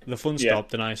The fun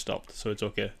stopped and I stopped, so it's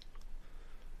okay.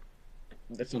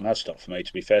 that's not stuff for me,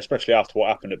 to be fair, especially after what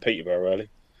happened at Peterborough early.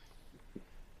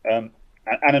 And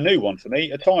a new one for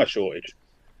me, a tyre shortage.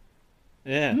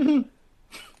 Yeah.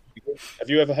 Have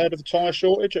you ever heard of a tyre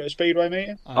shortage at a speedway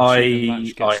meeting? I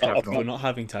have We're not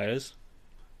having tyres.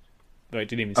 But it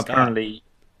didn't even start.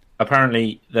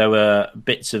 Apparently, there were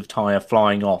bits of tyre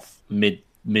flying off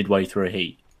midway through a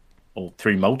heat, or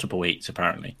through multiple heats.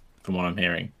 Apparently, from what I'm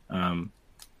hearing.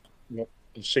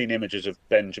 I've seen images of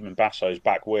Benjamin Basso's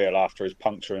back wheel after his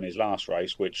puncture in his last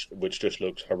race, which just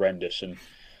looks horrendous. And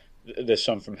there's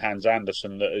some from Hans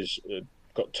Andersen that has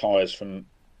got tyres from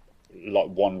like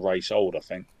one race old, I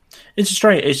think. It's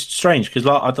strange because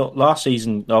I thought last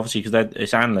season, obviously, because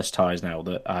it's analyst tyres now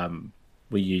that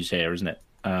we use here, isn't it?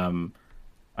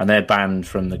 And they're banned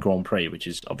from the Grand Prix, which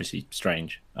is obviously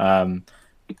strange. And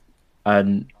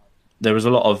there was a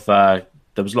lot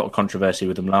of controversy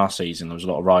with them last season. There was a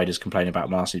lot of riders complaining about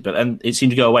them last season, but then it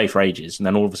seemed to go away for ages. And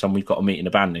then all of a sudden, we've got a meeting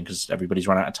abandoned because everybody's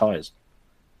run out of tyres.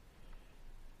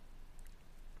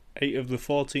 8 of the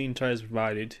 14 tyres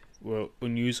provided were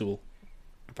unusable,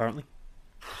 apparently.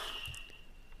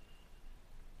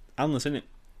 Endless, isn't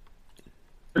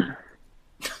it?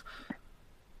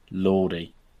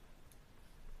 Lordy.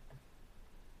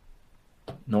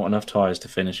 Not enough tyres to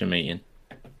finish a meeting.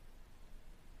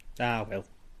 Ah, well.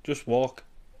 Just walk.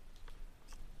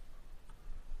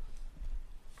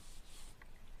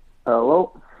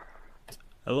 Hello,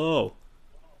 Hello.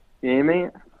 can you hear me?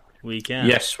 We can.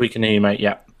 Yes, we can hear you, mate.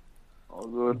 Yeah. Oh,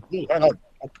 good. Hang on.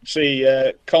 I can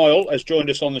see Kyle has joined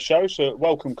us on the show, so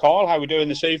welcome, Kyle. How are we doing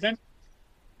this evening?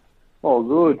 Oh,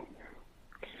 good.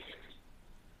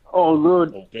 Oh,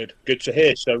 good. Oh, good. Good to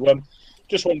hear. So,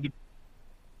 just wanted to...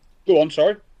 Go on,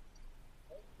 sorry.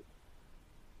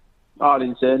 Oh, I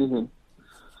didn't say anything.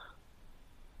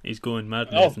 He's going mad,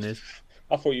 Oh. Nathan is.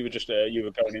 I thought you were just you were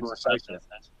going into say something.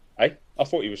 Hey, I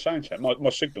thought you were saying something. My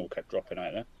signal kept dropping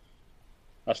out there.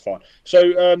 That's fine.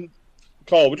 So,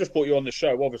 Kyle, we just brought you on the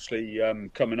show. Obviously,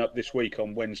 coming up this week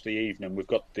on Wednesday evening, we've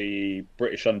got the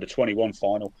British Under-21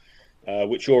 final,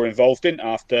 which you're involved in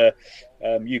after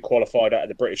you qualified out of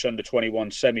the British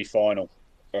Under-21 semi-final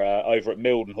over at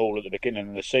Mildenhall at the beginning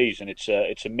of the season. It's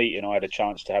a meeting I had a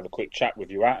chance to have a quick chat with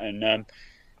you at, and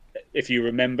if you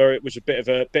remember, it was a bit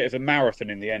of a marathon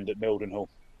in the end at Mildenhall.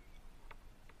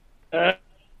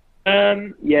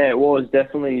 Yeah, it was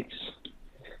definitely.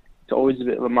 It's always a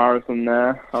bit of a marathon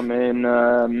there. I mean,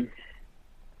 I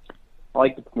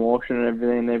like the promotion and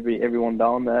everything, everyone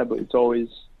down there, but it's always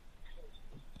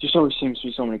seems to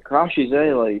be so many crashes,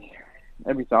 eh? Like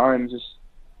every time, just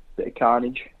a bit of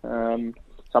carnage. So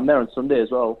I'm there on Sunday as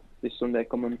well. This Sunday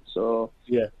coming, so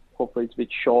Yeah. hopefully it's a bit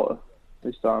shorter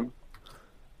this time.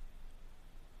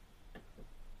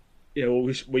 Yeah, well,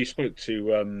 we spoke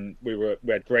to we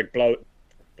had Greg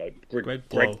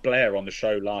Blair on the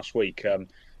show last week, and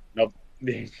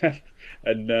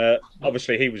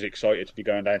obviously he was excited to be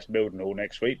going down to Mildenhall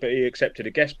next week, but he accepted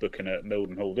a guest booking at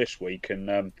Mildenhall this week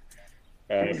and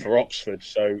for Oxford.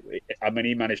 So I mean,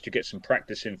 he managed to get some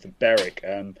practice in for Berwick.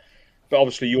 But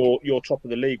obviously, you're top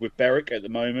of the league with Berwick at the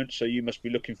moment, so you must be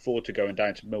looking forward to going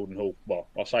down to Mildenhall. Well,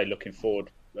 I say looking forward.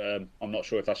 I'm not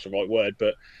sure if that's the right word,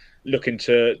 but looking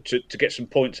to get some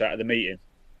points out of the meeting.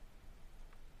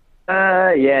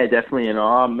 Yeah, definitely.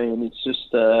 I mean, it's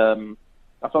just I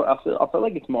feel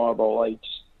like it's more about like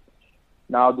just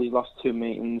now these last two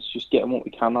meetings, just getting what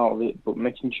we can out of it, but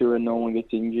making sure no one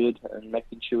gets injured and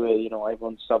making sure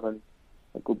everyone's having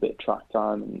a good bit of track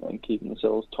time and keeping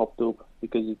themselves topped up,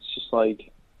 because it's just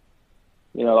like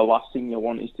the last thing you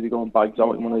want is to be going bags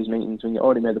out in one of these meetings when you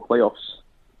already made the playoffs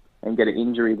and get an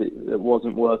injury that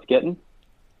wasn't worth getting.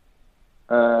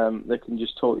 They can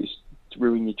just totally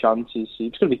ruin your chances. So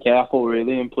you've just got to be careful,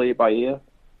 really, and play it by ear.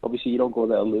 Obviously, you don't go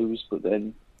there to lose, but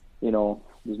then,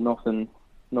 there's nothing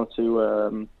not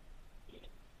to...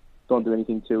 don't do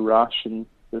anything too rash and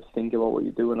just think about what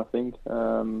you're doing, I think.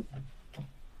 Because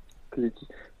it's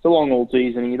a long old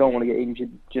season and you don't want to get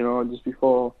injured, just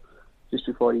before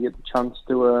you get the chance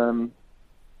to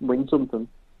win something.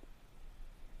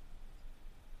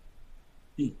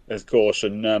 Of course,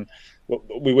 and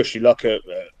we wish you luck at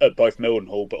both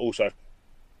Mildenhall, but also...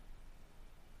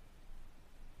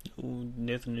 Oh,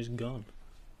 Nathan is gone.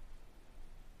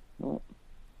 Oh.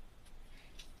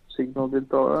 Signal did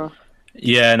that.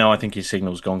 Yeah, no, I think his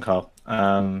signal's gone, Carl.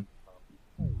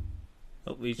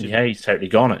 He's totally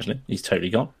gone, actually. He's totally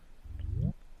gone.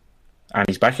 And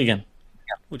he's back again.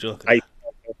 Would you look at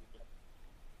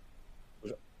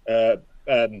that?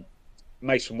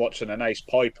 Mason Watson and Ace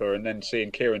Piper, and then seeing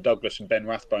Kieran Douglas and Ben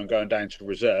Rathbone going down to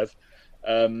reserve.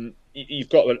 You've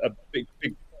got a big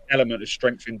element of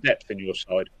strength and depth in your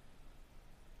side.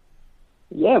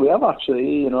 Yeah, we have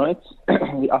actually. It's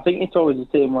I think it's always the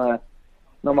same where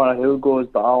no matter who goes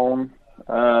down,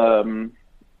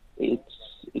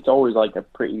 it's always like a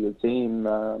pretty good team.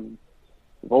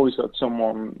 We've always got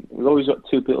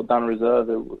two people down reserve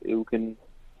who can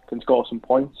score some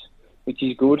points, which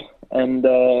is good. And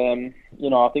I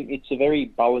think it's a very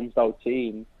balanced out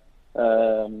team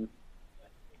compared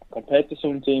to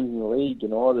some teams in the league.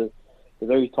 They're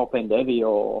very top end heavy,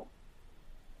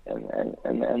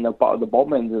 and the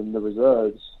bottom end and the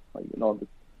reserves, they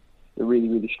really,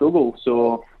 really struggle.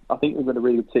 So I think we've got a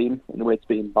really good team in the way it's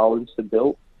being balanced and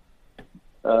built.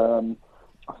 I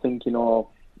think the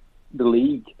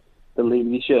league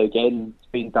this year again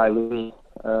it's been diluted,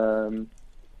 and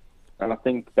I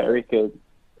think Berwick,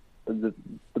 the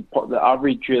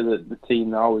average of the team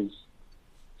now is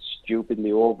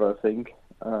stupidly over. I think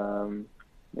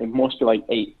it must be like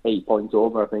eight points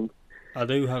over. I think. I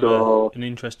do have an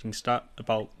interesting stat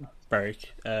about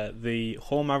Berwick. The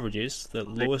home averages, the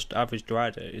lowest average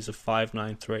rider is a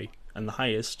 5.93 and the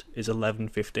highest is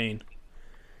 11.15.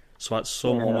 So that's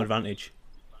some home advantage.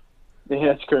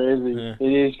 Yeah, it's crazy. Yeah.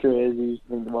 It is crazy to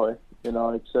think about it.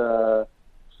 It's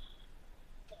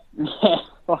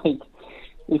like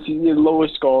if your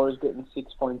lowest score is getting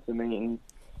 6 points a meeting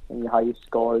and your highest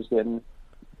score is getting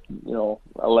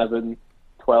 11,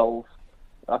 12,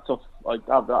 that's off. Like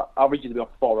average is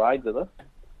about 4 rides, are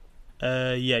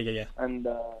there? Yeah. And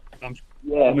I'm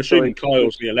assuming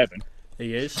Kyle's the 11.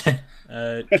 He is.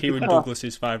 Kieran Douglas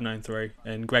is 5.93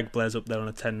 and Greg Blair's up there on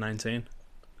a 10.19.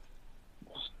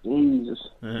 Jesus,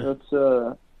 that's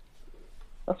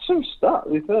some stat. To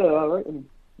be fair,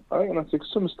 I reckon that's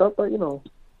some stat, but yeah,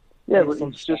 but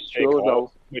it's just shows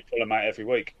how. We pull them out every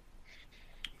week.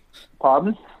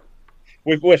 Pardon?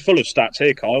 We're full of stats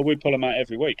here, Kyle. We pull them out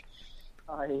every week.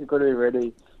 You've got to be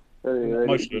ready.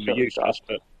 Most of them are useless,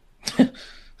 but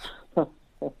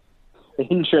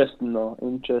interesting though.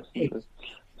 Interesting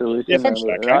to listen. Yeah, thanks for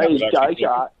that.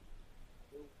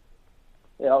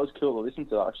 Yeah, that was cool to listen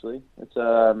to. Actually, it's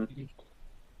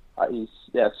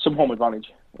some home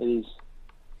advantage. It is.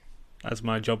 That's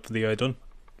my job for the year done.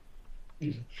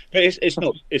 But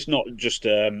it's not just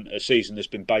a season that's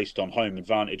been based on home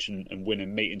advantage and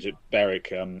winning meetings at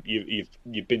Berwick.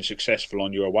 You've been successful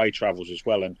on your away travels as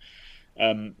well, and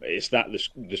it's that's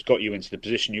got you into the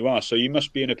position you are. So you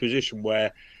must be in a position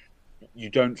where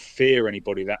you don't fear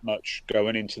anybody that much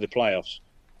going into the playoffs.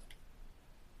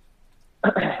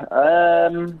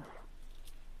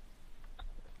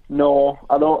 No,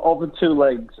 I don't. Over 2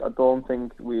 legs, I don't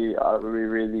think we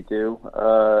really do.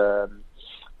 I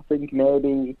think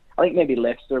maybe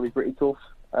Leicester will be pretty tough.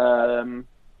 But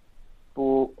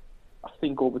I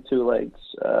think over 2 legs,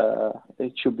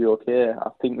 it should be okay. I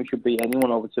think we should beat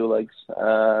anyone over 2 legs.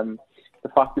 The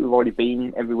fact that we've already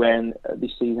been everywhere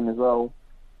this season as well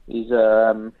is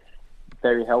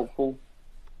very helpful.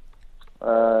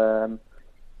 We've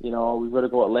got to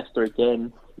go at Leicester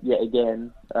yet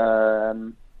again,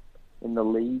 in the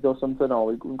league or something, or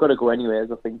we've got to go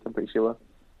anyways, I think, I'm pretty sure.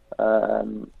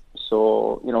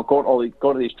 So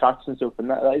go to these tracks and stuff, and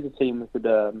that is a team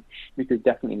we could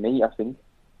definitely meet, I think.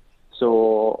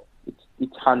 So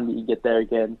it's handy to get there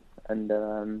again and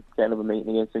get another meeting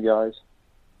against the guys.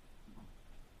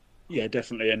 Yeah,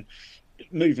 definitely. And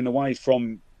moving away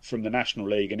from the National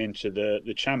League and into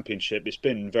the Championship, it's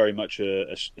been very much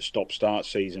a stop-start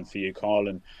season for you, Kyle.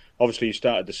 And obviously, you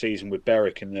started the season with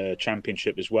Berwick in the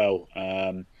Championship as well.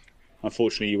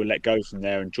 Unfortunately, you were let go from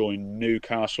there and joined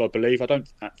Newcastle, I believe. I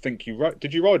don't think you rode.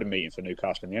 Did you ride a meeting for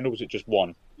Newcastle in the end, or was it just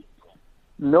one?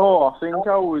 No, I think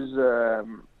I was.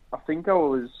 I think I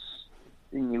was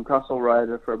in Newcastle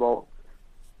rider for about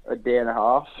a day and a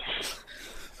half,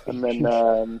 and then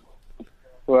it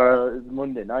was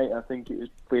Monday night. I think it was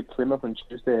played Plymouth on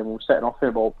Tuesday, and we were setting off in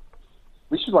about.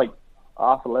 This was like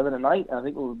 11:30 at night. And I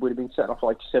think we would have been setting off at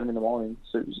like 7 in the morning.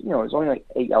 So it was, it was only like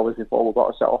 8 hours before we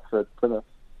got to set off for Plymouth.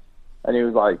 And it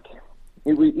was like,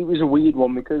 it was a weird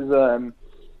one because,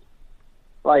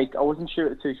 I wasn't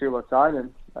too sure about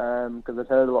signing because I'd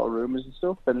heard a lot of rumours and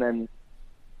stuff. And then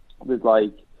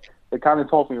they kind of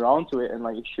talked me around to it and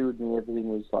assured me everything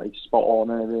was spot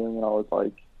on and everything. And I was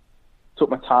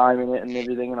took my time in it and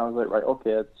everything. And I was like, right,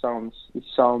 okay, it sounds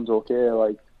okay.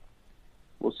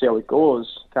 We'll see how it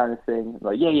goes, kind of thing.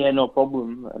 Yeah, no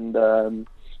problem. And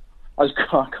I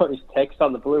got this text out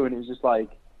of the blue, and it was just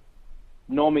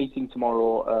no meeting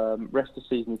tomorrow. Rest of the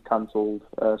season is cancelled.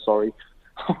 Sorry.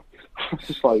 I was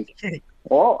just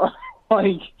what?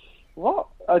 What?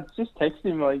 I just texted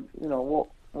him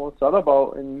what's that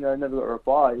about? And I never got a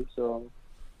reply. So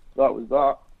that was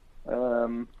that.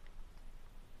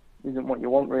 Isn't what you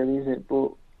want, really, is it?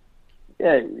 But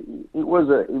yeah, it was.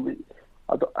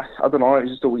 I don't know. It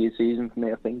was just a weird season for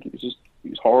me. I think it was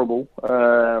horrible.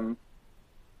 I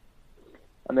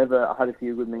had a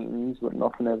few good meetings, but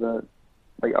nothing ever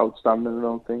outstanding, I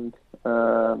don't think.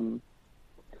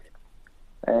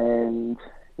 And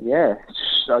yeah,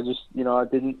 I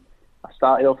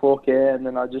started off okay, and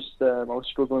then I was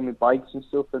struggling with bikes and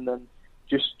stuff, and then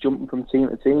just jumping from team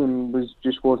to team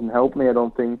wasn't helping me, I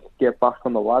don't think, get back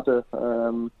on the ladder.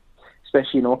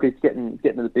 Especially, it's getting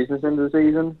to the business end of the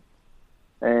season.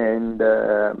 And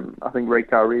I think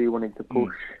Raycar really wanted to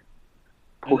push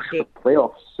for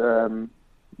playoffs.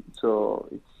 So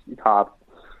it's hard.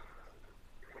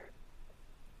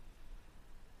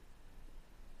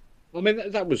 I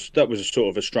mean, that was a sort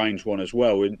of a strange one as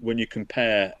well. When you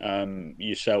compare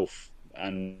yourself,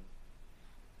 and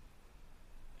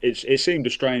it seemed a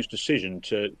strange decision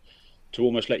to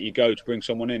almost let you go to bring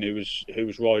someone in who was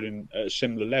riding at a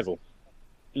similar level,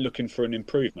 looking for an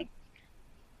improvement.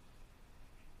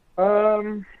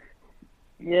 Yeah,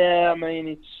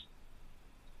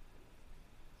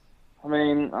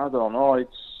 I don't know.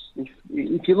 It's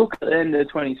if you look at the end of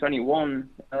 2021,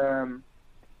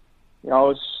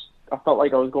 I felt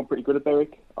like I was going pretty good at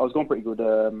Berwick. I was going pretty good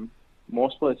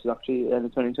most places actually in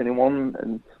 2021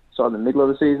 and sort of the middle of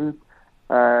the season.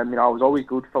 I was always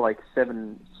good for 6,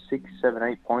 7,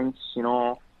 8 points.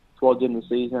 Towards the end of the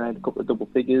season, I had a couple of double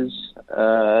figures.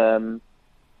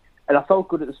 And I felt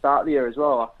good at the start of the year as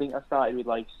well. I think I started with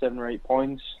 7 or 8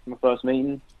 points in my first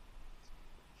meeting.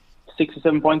 6 or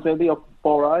 7 points maybe, off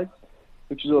 4 rides,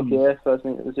 which was okay, first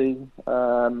meeting of the season.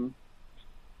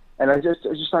 And I just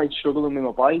started struggling with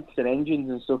my bikes and engines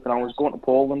and stuff, and I was going to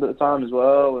Poland at the time as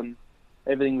well, and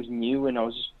everything was new, and I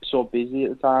was just so busy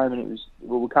at the time, and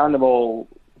we were kind of all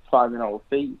finding our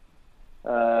feet.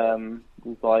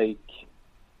 With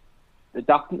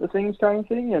adapting to things kind of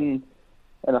thing, and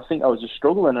I think I was just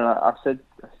struggling, and I said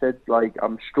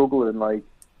I'm struggling,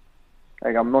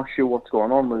 I'm not sure what's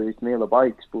going on with these Mila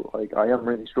bikes, but I am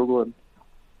really struggling.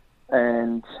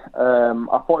 And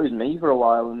I thought it was me for a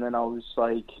while, and then I was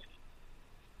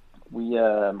we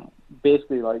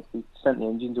basically we sent the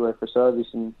engines away for service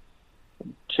and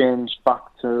changed back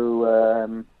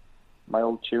to my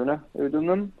old tuner who had done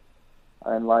them,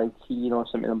 and he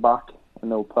sent me them back,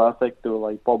 and they were perfect. They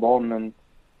were bob on, and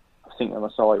I think to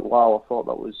myself wow, I thought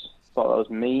that was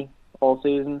me all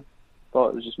season. Thought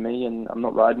it was just me, and I'm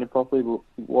not riding it properly, but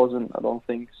it wasn't, I don't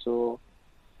think. So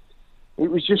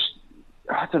it was just,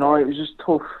 I don't know, it was just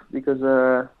tough because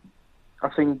I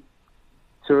think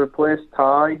to replace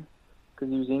Ty, because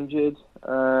he was injured,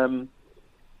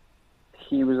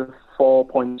 he was a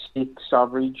 4.6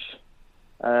 average,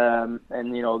 and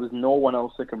there's no one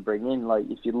else that can bring in.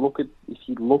 If you look at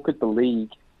the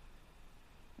league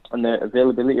and the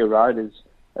availability of riders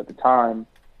at the time,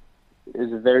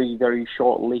 there's a very, very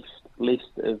short list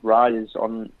of riders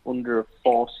on under a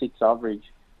 4.6 average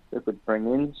that could bring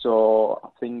in. So I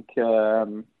think they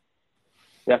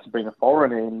have to bring a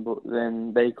foreigner in, but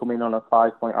then they come in on a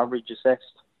 5-point average assessed.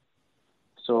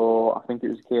 So I think it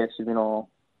was a case of,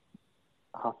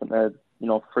 having to,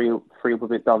 free up a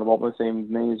bit down the bottom of the team with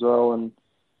me as well, and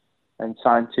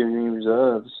sign 2 new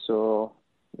reserves. So,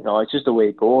 it's just the way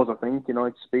it goes, I think.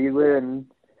 It's Speedway and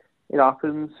it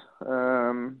happens.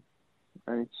 And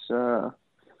it's part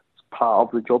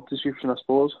of the job description, I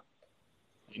suppose.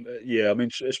 Yeah, I mean,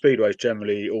 Speedway's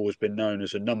generally always been known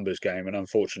as a numbers game, and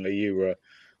unfortunately, you were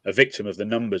a victim of the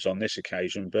numbers on this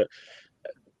occasion. But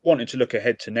wanting to look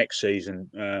ahead to next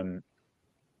season,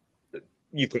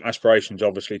 you've got aspirations,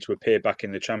 obviously, to appear back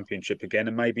in the championship again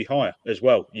and maybe higher as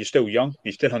well. You're still young,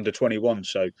 you're still under 21,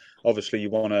 so obviously you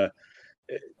want to.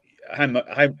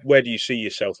 Where do you see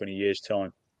yourself in a year's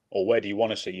time, or where do you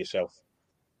want to see yourself?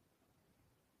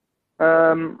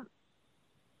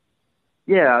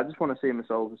 Yeah, I just want to see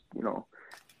myself,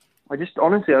 I just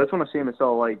want to see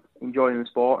myself like enjoying the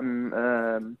sport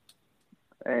and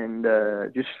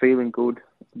just feeling good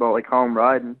about like how I'm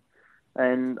riding.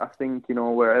 And I think,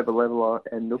 wherever level I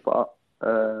end up at,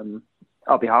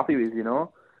 I'll be happy with,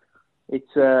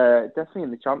 It's definitely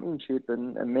in the championship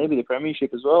and maybe the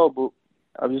premiership as well, but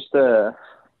I've just, I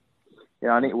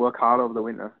need to work hard over the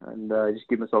winter and just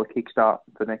give myself a kickstart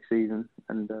for next season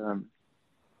and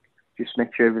just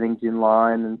make sure everything's in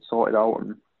line and sorted out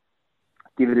and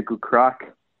give it a good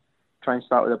crack. Try and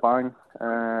start with a bang,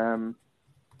 and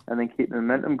then keep the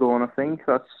momentum going. I think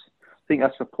that's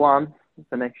the plan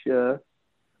for next year.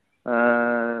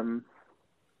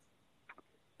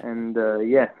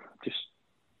 Just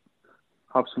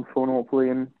have some fun, hopefully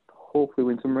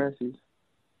win some races.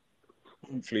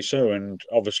 Hopefully so, and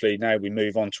obviously now we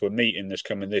move on to a meeting that's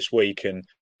coming this week, and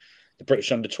the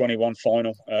British Under-21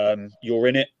 final. You're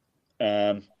in it.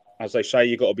 As they say,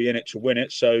 you've got to be in it to win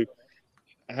it. So,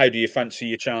 how do you fancy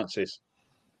your chances?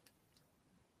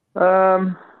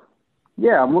 I'm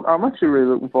actually really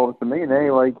looking forward to the meeting.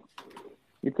 Like,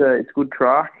 it's a good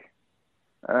track.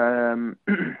 It's a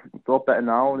lot better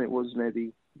now than it was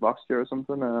maybe last year or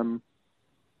something. I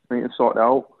think it's sorted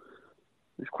out.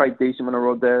 It was quite decent when I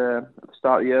rode there at the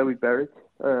start of the year with Berwick.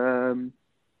 And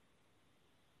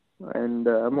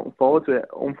I'm looking forward to it.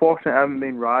 Unfortunately, I haven't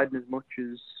been riding as much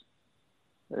as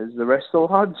the rest of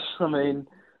the lads. I mean,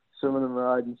 some of them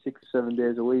are riding 6 or 7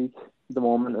 days a week at the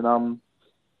moment, and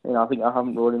I think I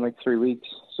haven't rode in like 3 weeks.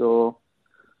 So,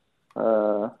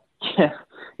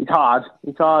 it's hard.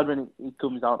 It's hard when it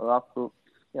comes out of that. But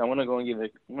yeah, I want to go and give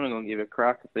it a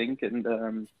crack, I think,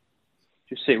 and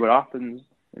just see what happens.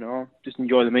 Just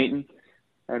enjoy the meeting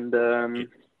and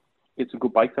get some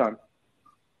good bike time.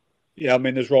 Yeah, I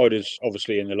mean, there's riders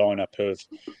obviously in the lineup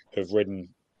have ridden,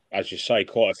 as you say,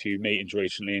 quite a few meetings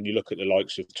recently. And you look at the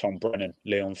likes of Tom Brennan,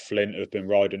 Leon Flint, who've been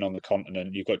riding on the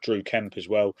continent. You've got Drew Kemp as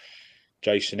well,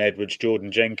 Jason Edwards,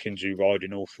 Jordan Jenkins, who ride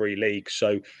in all 3 leagues.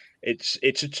 So it's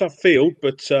a tough field,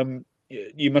 but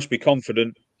you must be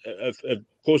confident of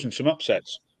causing some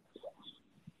upsets.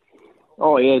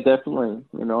 Oh yeah, definitely.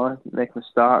 Making a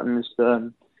start and just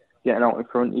getting out in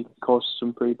front, you can cause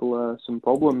some people some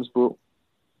problems. But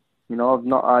I've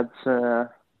not had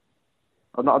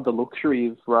the luxury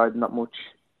of riding that much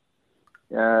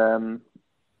at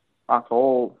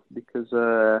all because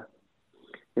ever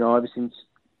since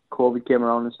COVID came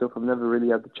around and stuff, I've never really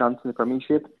had the chance in the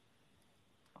Premiership.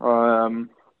 And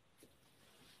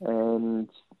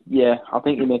yeah, I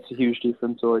think it makes a huge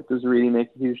difference. So it does really make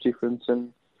a huge difference,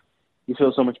 and you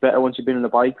feel so much better once you've been on the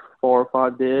bike 4 or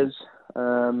 5 days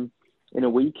in a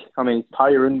week. I mean, it's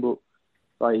tiring, but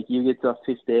like you get to that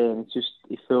 5th day, and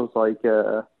it feels like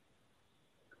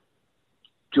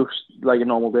just like a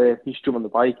normal day. You just jump on the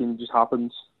bike and it just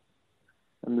happens,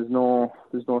 and there's no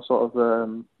sort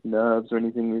of nerves or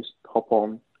anything. You just hop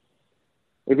on.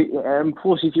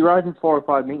 Plus, if you're riding 4 or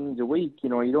 5 meetings a week, you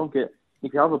don't get.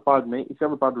 If you have a bad race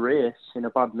in a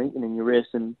bad meeting and you're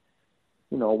racing,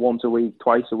 once a week,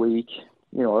 twice a week,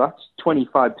 that's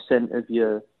 25% of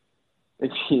your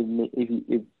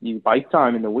bike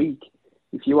time in the week.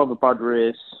 If you have a bad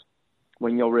race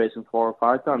when you're racing 4 or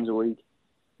 5 times a week,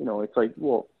 it's like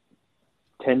what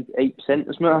 8%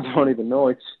 or something. I don't even know.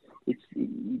 It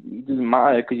doesn't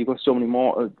matter because you've got so many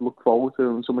more to look forward to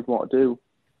and so much more to do.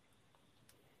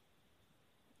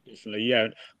 Definitely, yeah.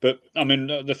 But I mean,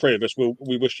 the 3 of us,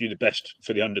 we wish you the best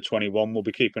for the Under-21. We'll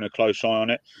be keeping a close eye on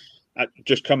it.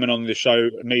 Just coming on the show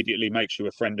immediately makes you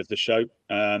a friend of the show.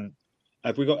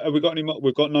 Have we got any more?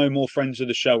 We've got no more friends of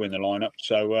the show in the lineup,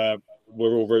 so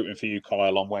we're all rooting for you,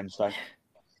 Kyle, on Wednesday.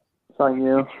 Thank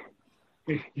you.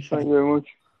 Thank you very much.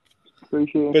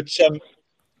 Appreciate it.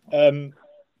 But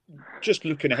just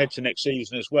looking ahead to next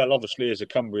season as well, obviously as a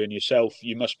Cumbrian yourself,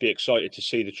 you must be excited to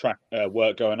see the track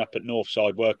work going up at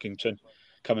Northside Workington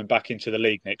coming back into the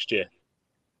league next year.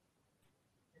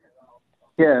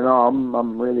 Yeah, no,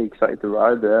 I'm really excited to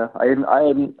ride there. I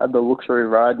haven't had the luxury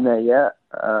of riding there yet.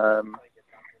 I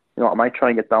might try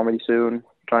and get down really soon,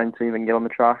 trying to even get on the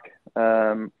track.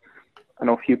 I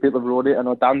know a few people have rode it. I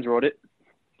know Dan's rode it.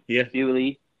 Yeah.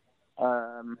 Bickley.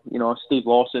 Steve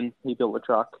Lawson, he built the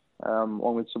track,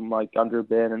 along with some like Andrew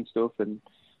Bain and stuff, and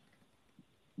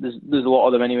there's a lot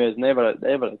of them anyways, and they have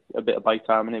a bit of bike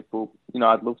time in it, but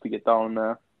I'd love to get down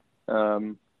there.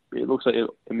 It looks like an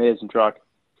amazing track.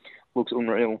 Looks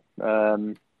unreal.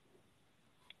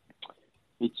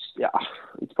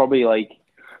 It's probably like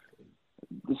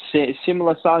the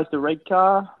similar size to Red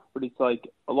Car, but it's like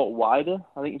a lot wider.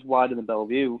 I think it's wider than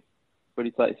Bellevue, but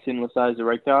it's like similar size to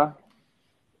Red Car.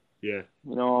 Yeah.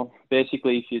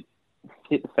 Basically, if you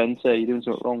hit the fence there, you're doing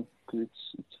something wrong because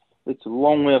it's a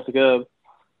long way off the curb.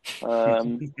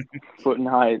 But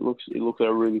no, it looks like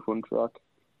a really fun track.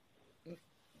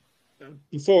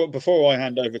 Before I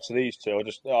hand over to these two,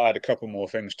 I had a couple more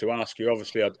things to ask you.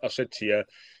 Obviously, I said to you,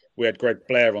 we had Greg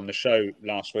Blair on the show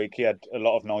last week. He had a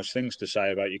lot of nice things to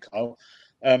say about you, Carl.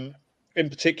 In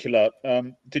particular,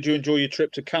 did you enjoy your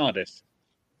trip to Cardiff?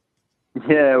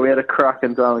 Yeah, we had a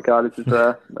cracking time at Cardiff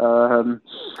there.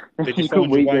 Did you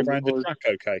find your way around the track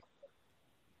okay?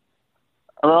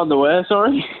 Around the where,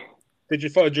 sorry? Did you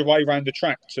find your way around the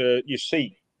track to your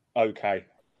seat okay?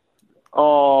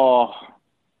 Oh,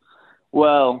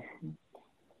 well,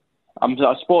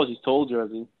 I suppose he's told you,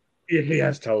 has he? Yeah, he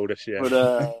has told us, yeah.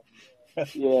 But,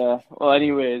 yeah. Well,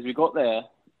 anyways, we got there,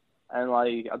 and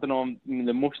like, I don't know,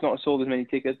 they must not have sold as many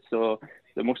tickets, so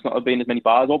there must not have been as many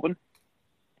bars open.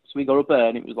 So we got up there,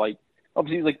 and it was like,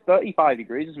 obviously it was like 35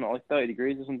 degrees or something, like 30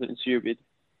 degrees or something stupid.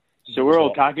 So we're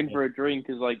all tagging for a drink,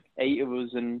 because like 8 of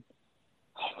us, and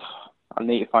I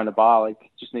need to find a bar, like,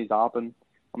 it just needs to happen.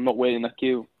 I'm not waiting in that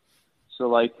queue. So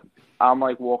like, I'm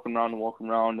like walking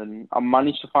around, and I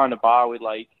managed to find a bar with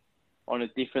like, on a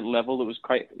different level that was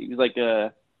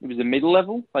it was a middle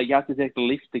level. Like, you had to take the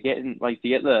lift to get in, like, to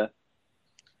get there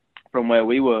from where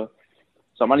we were.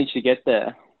 So I managed to get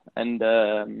there, and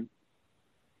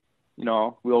we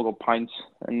all got pints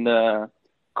and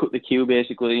cut the queue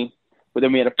basically. But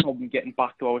then we had a problem getting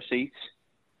back to our seats.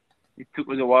 It took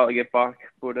us a while to get back,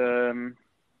 but it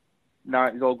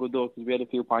was all good though because we had a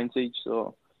few pints each,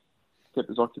 so kept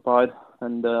us occupied.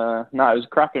 And it was a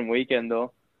cracking weekend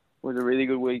though. It was a really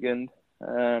good weekend.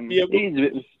 Go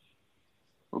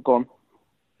on.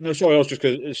 No, sorry, I was just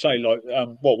going to say, like,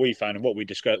 what we found and what we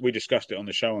discussed it on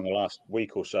the show in the last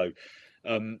week or so.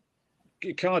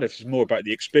 Cardiff is more about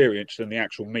the experience than the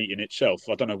actual meeting itself.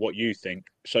 I don't know what you think.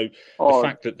 So the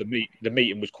fact that the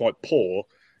meeting was quite poor,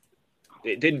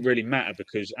 it didn't really matter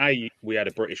because A, we had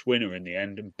a British winner in the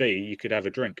end, and B, you could have a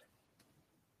drink.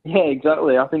 Yeah,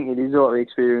 exactly. I think it is about the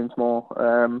experience more.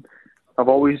 I've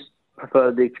always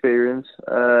preferred the experience.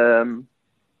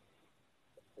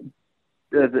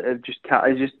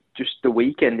 Just the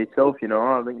weekend itself,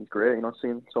 I think it's great.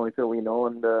 Seeing so many people,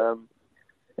 and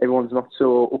everyone's not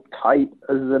so uptight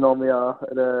as they normally are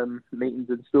at meetings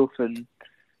and stuff, and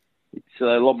it's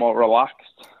a lot more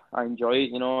relaxed. I enjoy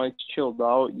it. It's chilled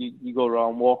out. You go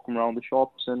around, walk around the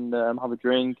shops, and have a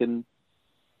drink, and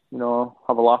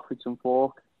have a laugh with some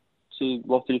folk, see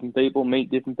lots of different people,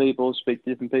 meet different people, speak to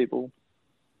different people.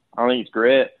 I think it's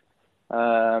great.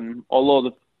 Although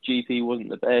the GP wasn't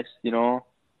the best, it was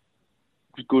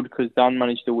good because Dan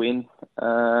managed to win.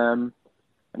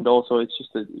 And also, it's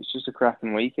just a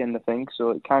cracking weekend, I think. So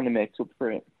it kind of makes up for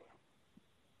it.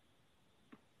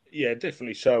 Yeah,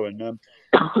 definitely so. And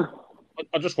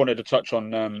I just wanted to touch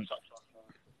on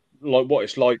like what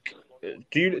it's like.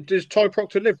 Does Ty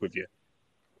Proctor live with you?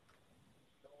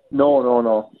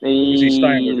 No. Is he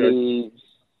staying with you?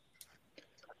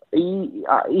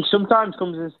 He sometimes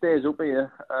comes and stays up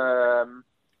here.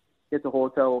 Gets a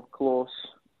hotel close.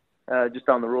 Just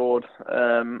down the road,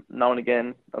 now and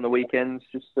again on the weekends,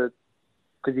 just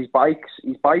because his bikes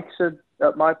are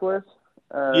at my place.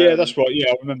 Yeah, that's right. Yeah,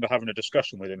 I remember having a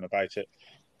discussion with him about it.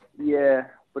 Yeah,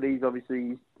 but he's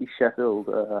Sheffield,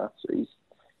 so he's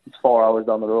 4 hours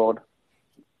down the road.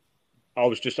 I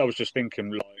was just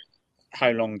thinking, like,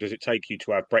 how long does it take you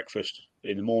to have breakfast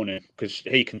in the morning? Because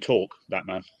he can talk, that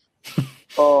man.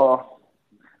 Oh,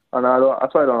 and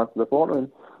that's why I don't answer the phone to him.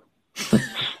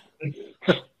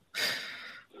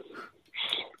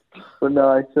 But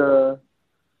no, it's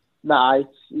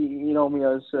me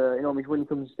as when he comes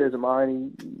and stays at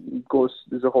mine, he goes.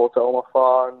 There's a hotel not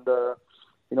far, and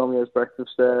me has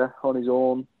breakfast there on his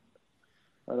own,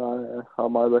 and I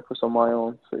have my breakfast on my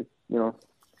own. So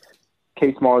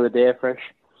keeps more of the day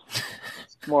fresh,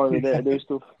 more of the day to do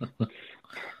stuff.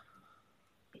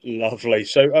 Lovely.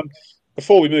 So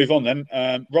before we move on, then,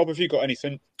 Rob, have you got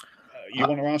anything you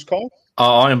want to ask Kyle?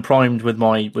 I am primed with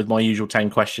my usual 10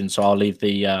 questions, so I'll leave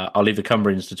the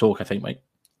Cumbrians to talk. I think, mate.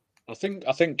 I think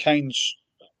Kane's.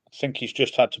 I think he's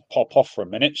just had to pop off for a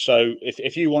minute. So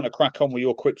if you want to crack on with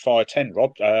your quick fire 10,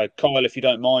 Rob, Kyle, if you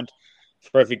don't mind,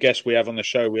 for every guest we have on the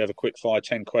show, we have a quick fire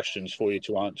 10 questions for you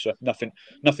to answer. Nothing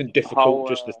difficult,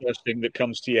 just the first thing that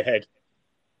comes to your head.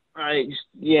 Right,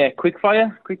 yeah, quick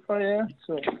fire.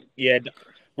 So, yeah,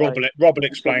 Rob will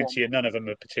explain to you. None of them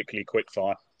are particularly quick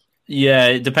fire. Yeah,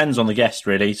 it depends on the guest,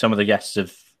 really. Some of the guests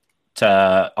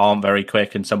aren't very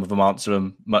quick, and some of them answer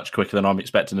them much quicker than I'm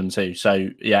expecting them to. So,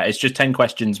 yeah, it's just 10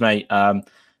 questions, mate.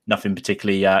 Nothing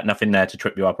particularly, nothing there to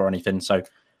trip you up or anything. So,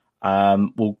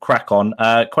 we'll crack on.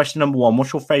 Question number 1: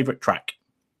 what's your favourite track?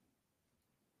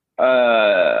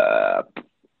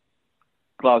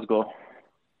 Glasgow.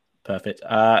 Perfect.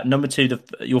 Number 2: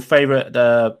 your favourite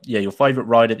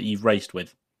rider that you've raced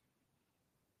with.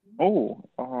 Oh,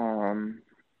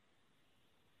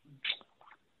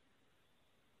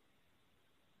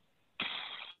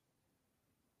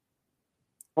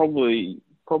 probably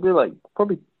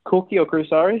Cookie or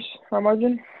Crusaris, I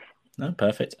imagine. No,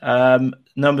 perfect.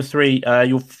 Number 3: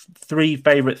 your 3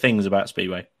 favourite things about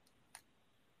Speedway.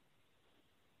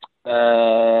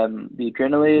 The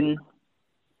adrenaline.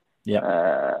 Yeah.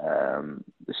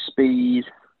 The speed.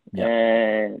 Yeah.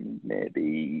 And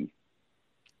maybe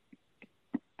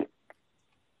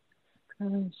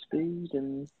speed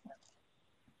and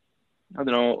I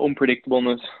don't know,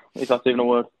 unpredictableness, if that's even a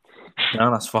word. No,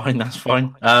 that's fine. That's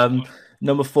fine.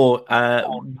 Number 4: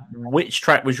 which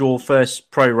track was your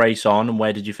first pro race on, and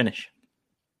where did you finish?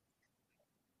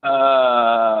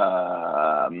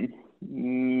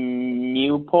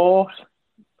 Newport.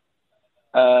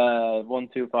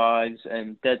 125s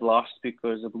and dead last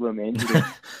because of the injury.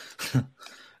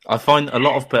 I find a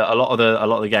lot of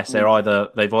the guests they've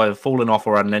either fallen off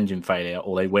or had an engine failure,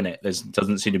 or they win it. There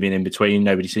doesn't seem to be an in between.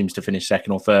 Nobody seems to finish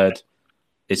second or third.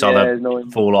 It's either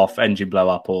fall off, engine blow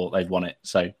up, or they've won it.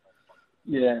 So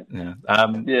yeah.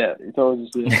 It's always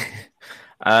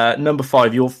number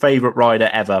 5: your favourite rider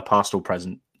ever, past or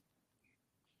present.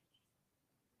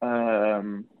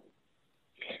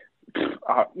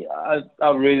 I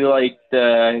really liked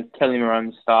Kelly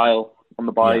Moran's style on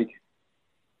the bike. Yeah.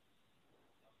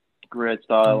 Great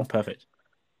style. Perfect.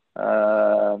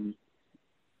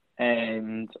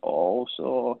 And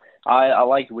also, I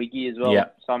liked Wiggy as well. Yeah.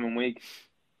 Simon Wigg.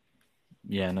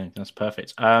 Yeah, no, that's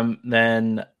perfect.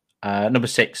 Then number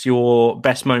 6: your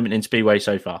best moment in Speedway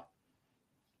so far.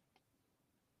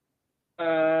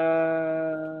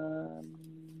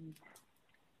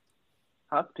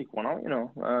 I have to pick one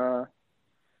out,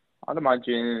 I'd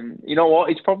imagine. You know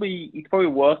what? It's probably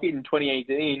working in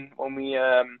 2018 when we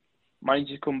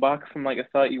managed to come back from like a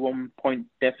 31-point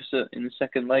deficit in the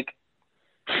second leg,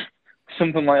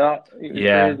 something like that. It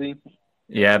was crazy.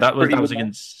 Yeah, that was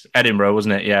against Edinburgh,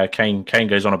 wasn't it? Yeah, Kane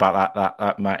goes on about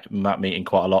that meeting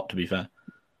quite a lot. To be fair.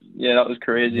 Yeah, that was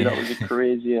crazy. Yeah. That was a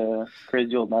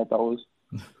crazy old night. That was.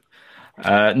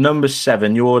 Number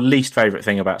 7: your least favourite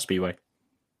thing about Speedway.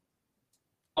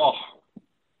 Oh,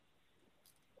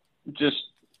 just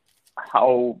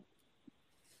how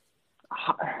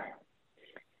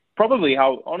hard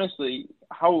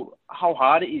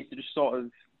it is to just sort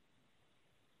of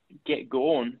get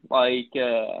going. Like,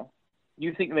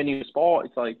 you think of any other sport,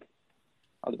 it's like,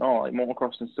 I don't know, like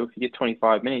motocross and stuff, you get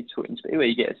 25 minutes, but in Speedway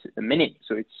you get a minute,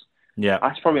 so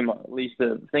that's probably at least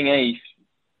the thing.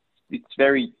 It's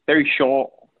very, very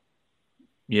short.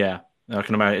 Yeah. I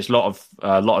can imagine it's a lot of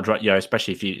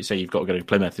especially if you say you've got to go to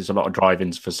Plymouth. There's a lot of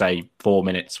drive-ins for say 4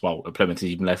 minutes. Well, Plymouth is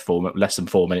even less than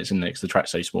 4 minutes, isn't it? Because the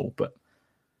track's so small. But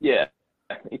yeah,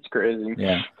 it's crazy.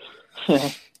 Yeah.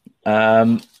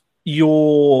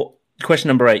 Your question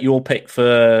number 8: your pick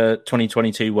for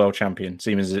 2022 World Champion,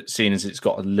 seeing as it's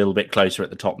got a little bit closer at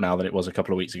the top now than it was a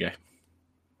couple of weeks ago.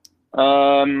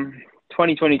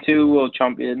 2022 World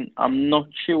Champion. I'm not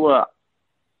sure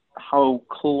how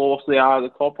close they are at the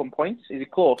top on points. Is it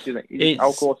close?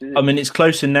 How close is it? I mean, it's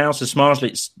closer now. So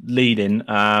Smarslett's leading.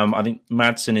 I think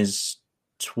Madsen is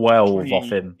 12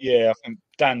 off him. Yeah, I think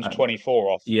Dan's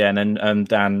 24 off. Yeah, and then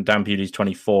Dan Pewdie's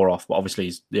 24 off. But obviously,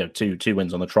 he's two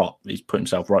wins on the trot. He's put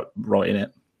himself right in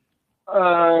it.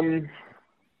 How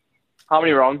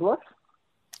many rounds left?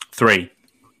 3.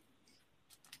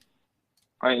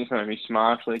 I think it's going to be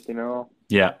Smarslett,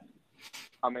 Yeah.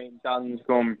 I mean, Dan's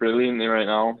going brilliantly right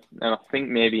now, and I think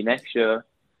maybe next year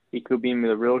he could be in with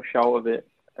a real shout of it.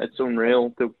 It's unreal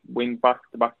to win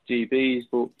back-to-back GBs,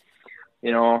 but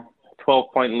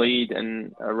 12-point lead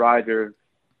and a rider of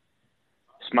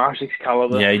Smarsh's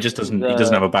caliber. Yeah, he just doesn't. He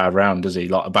doesn't have a bad round, does he?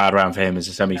 Like a bad round for him is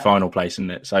a semi-final place, isn't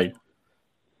it? So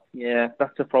Yeah,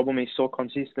 that's the problem. He's so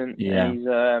consistent.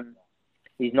 Yeah.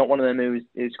 He's not one of them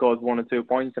who scores 1 or 2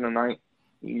 points in a night.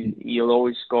 He'll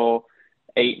always score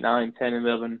 8, 9, 10,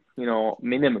 11.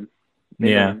 Minimum.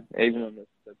 Yeah. Even on the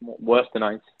worst of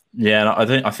nights. Yeah,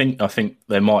 and I think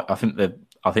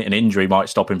an injury might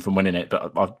stop him from winning it,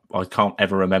 but I can't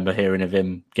ever remember hearing of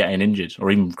him getting injured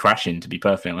or even crashing. To be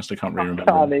perfectly honest, I can't really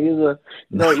remember. I can't either.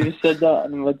 You just said that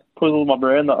and it puzzled my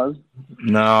brain. That has.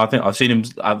 No, I think I've seen him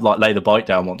lay the bike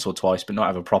down once or twice, but not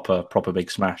have a proper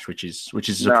big smash, which is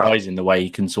surprising the way he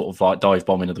can sort of dive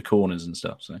bomb into the corners and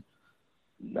stuff. So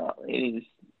no, he's.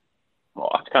 Well,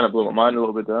 that kind of blew my mind a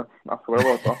little bit there. I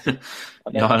forgot about that.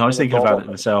 Yeah, I was thinking about it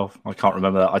myself. I can't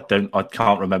remember that. I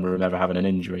can't remember him ever having an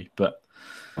injury, but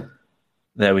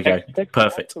there we go.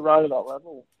 Perfect. To ride at that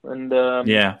level, and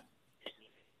yeah,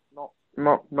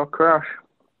 not crash.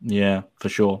 Yeah, for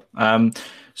sure.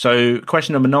 So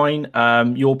question number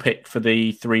 9, your pick for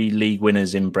the 3 league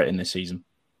winners in Britain this season.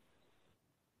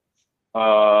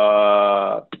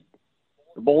 The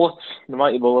Bullets, the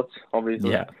mighty Bullets,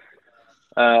 obviously. Yeah.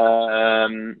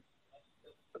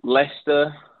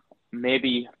 Leicester,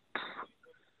 maybe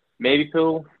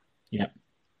Poole. Yeah.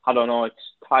 I don't know. It's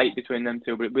tight between them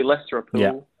two, but it'd be Leicester or Poole.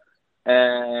 Yeah.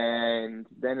 And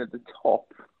then at the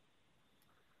top,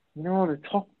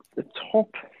 the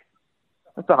top.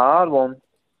 That's a hard one.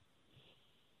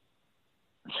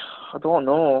 I don't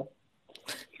know.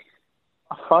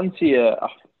 Honestly,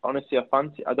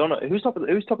 I don't know who's top of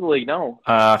the league now.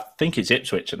 I think it's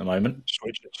Ipswich at the moment.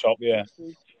 Switch at the top, yeah.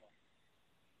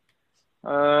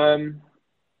 I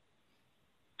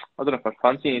don't know if I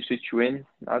fancy Ipswich to win.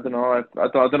 I don't know. I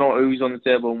don't know who's on the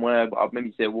table and where, but I'd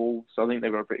maybe say Wolves. I think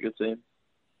they've got a pretty good team.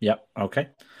 Yep. Okay.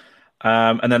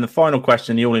 And then the final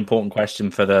question, the all-important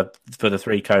question for the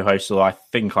 3 co-hosts, so I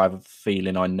think I have a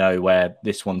feeling I know where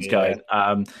this one's going.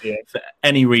 For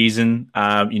any reason,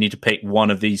 you need to pick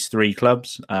one of these 3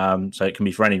 clubs. So it can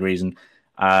be for any reason.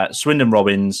 Swindon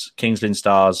Robins, Kings Lynn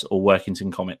Stars, or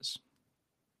Workington Comets.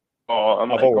 Oh,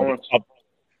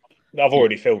 I've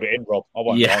already filled it in, Rob. I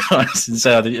won't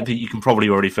So I think you can probably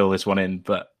already fill this one in,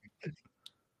 but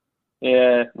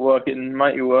yeah,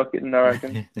 might you work it, I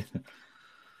reckon.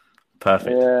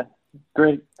 Perfect. Yeah,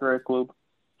 great club.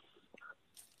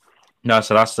 No,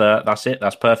 so that's it.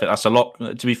 That's perfect. That's a lot.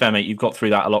 To be fair, mate, you've got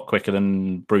through that a lot quicker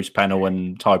than Bruce Pennell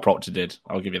and Ty Proctor did.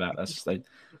 I'll give you that.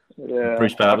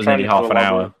 Bruce Pennell was nearly half an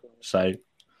hour. So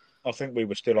I think we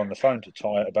were still on the phone to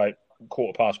Ty at about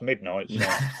 15:15 midnight. So.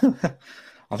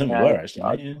 I think we were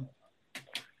actually.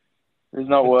 It's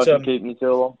not worth it keeping you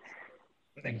too long.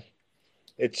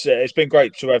 It's been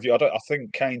great to have you. I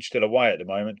think Kane's still away at the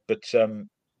moment, but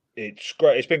it's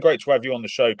great. It's been great to have you on the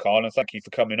show, Carl, and thank you for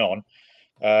coming on.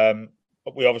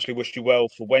 We obviously wish you well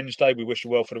for Wednesday. We wish you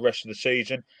well for the rest of the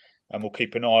season, and we'll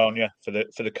keep an eye on you for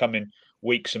the coming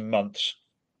weeks and months.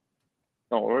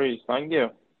 No worries. Thank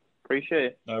you. Appreciate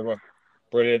it. No, right.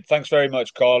 Brilliant. Thanks very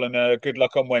much, Carl, and good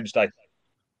luck on Wednesday.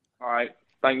 All right.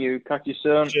 Thank you. Catch you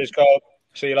soon. Cheers, Carl.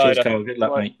 See you later. Cheers, Carl. Good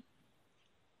luck, mate.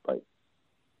 Bye.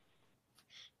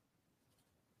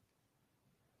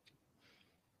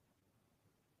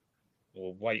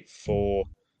 We'll wait for.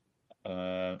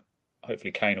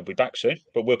 Hopefully, Kane will be back soon,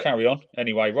 but we'll carry on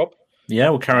anyway, Rob. Yeah,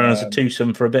 we'll carry on as a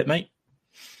twosome for a bit, mate.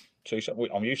 Twosome.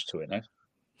 I'm used to it now.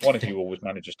 One of you always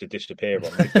manages to disappear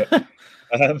on me. But,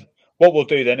 what we'll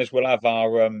do then is we'll have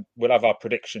our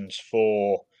predictions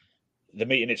for the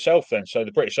meeting itself. Then, so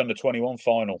the British Under-21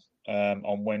 final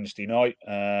on Wednesday night.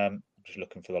 I'm just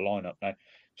looking for the lineup now.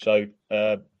 So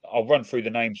I'll run through the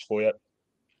names for you,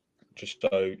 just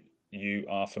so you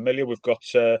are familiar. We've got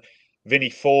Vinnie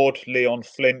Ford, Leon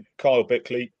Flint, Kyle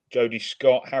Bickley, Jody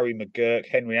Scott, Harry McGurk,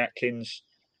 Henry Atkins,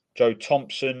 Joe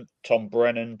Thompson, Tom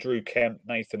Brennan, Drew Kemp,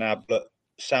 Nathan Ablett,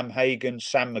 Sam Hagan,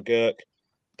 Sam McGurk,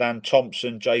 Dan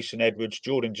Thompson, Jason Edwards,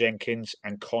 Jordan Jenkins,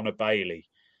 and Connor Bailey.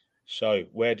 So,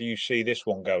 where do you see this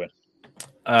one going?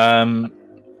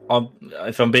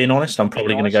 If I'm being honest, I'm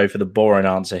probably going to go for the boring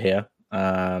answer here.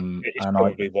 It's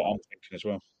probably what I'm thinking as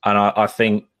well. And I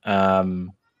think,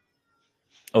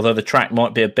 although the track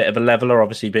might be a bit of a leveler,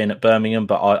 obviously being at Birmingham,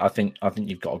 but I think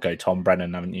you've got to go Tom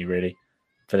Brennan, haven't you? Really,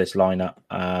 for this lineup.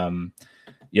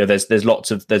 There's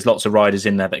lots of riders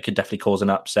in there that could definitely cause an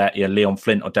upset. Leon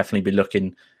Flint will definitely be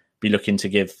looking to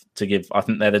give. I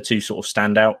think they're the 2 sort of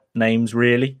standout names,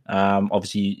 really.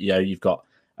 Obviously, you've got,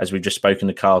 as we've just spoken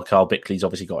to Carl Bickley's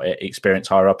obviously got experience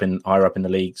higher up in the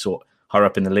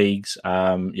leagues.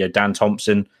 Dan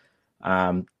Thompson,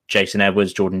 Jason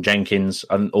Edwards, Jordan Jenkins,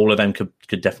 and all of them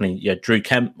could definitely. Drew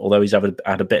Kemp, although he's had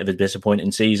a bit of a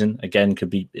disappointing season, again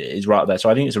is right up there. So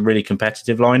I think it's a really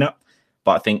competitive lineup.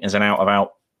 But I think as an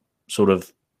out-of-out sort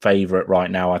of favourite right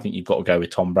now, I think you've got to go with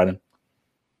Tom Brennan.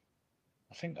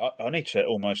 I think I need to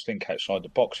almost think outside the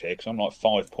box here because I'm like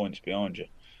 5 points behind you.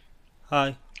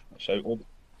 Hi. So,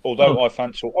 although I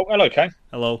fancy... Oh, hello, Kane.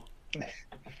 Hello.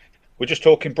 We're just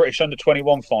talking British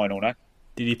under-21 final now.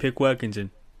 Did you pick Workington?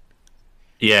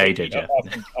 Yeah, he did, yeah.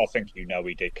 I think you know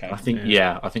he did, Kane. I think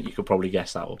you could probably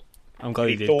guess that one. I'm glad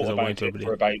He did, thought because I about wanted it to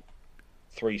for about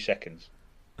 3 seconds.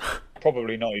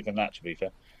 Probably not even that, to be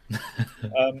fair. Who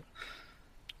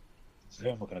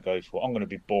am I going to go for? I'm going to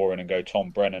be boring and go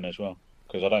Tom Brennan as well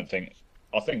because I think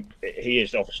he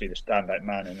is obviously the standout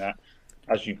man in that.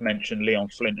 As you've mentioned, Leon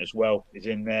Flint as well is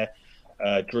in there.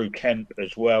 Drew Kent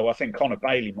as well. I think Connor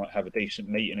Bailey might have a decent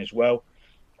meeting as well.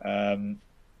 And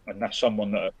that's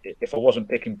someone that if I wasn't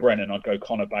picking Brennan, I'd go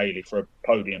Connor Bailey for a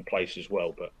podium place as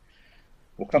well. But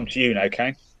we'll come to you now,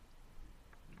 Kane.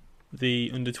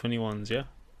 The under-21s, yeah?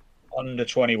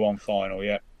 Under-21 final,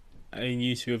 yeah. And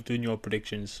you two have done your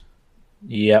predictions.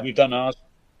 Yeah. We've done ours.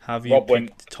 Have you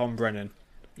picked Tom Brennan?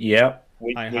 Yeah.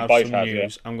 I we have both some have,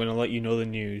 news. yeah. I'm going to let you know the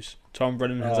news. Tom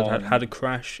Brennan has had a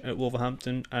crash at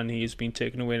Wolverhampton and he has been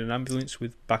taken away in an ambulance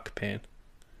with back pain.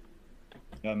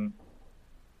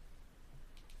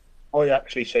 I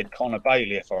actually said Connor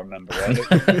Bailey, if I remember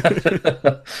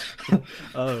right.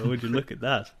 Oh, would you look at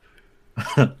that?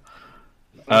 I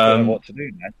don't know what to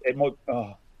do, man. It might...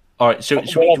 Oh. All right, so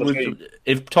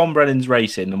if Tom Brennan's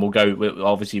racing, then we'll go.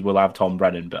 Obviously, we'll have Tom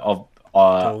Brennan, but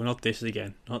not this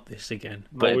again. Not this again.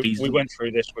 But we went through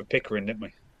this with Pickering, didn't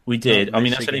we? We did. I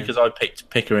mean, that's only because I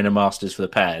picked Pickering and Masters for the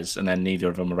pairs, and then neither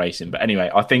of them were racing. But anyway,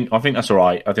 I think that's all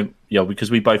right. I think because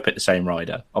we both picked the same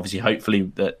rider. Obviously, hopefully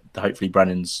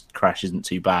Brennan's crash isn't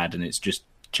too bad, and it's just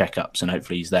checkups, and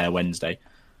hopefully he's there Wednesday.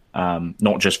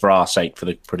 Not just for our sake for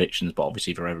the predictions, but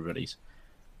obviously for everybody's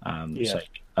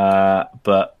sake.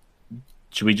 But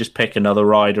should we just pick another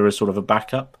rider as sort of a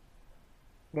backup?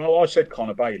 Well, I said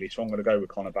Connor Bailey, so I'm going to go with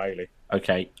Connor Bailey.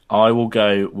 Okay, I will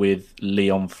go with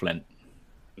Leon Flint.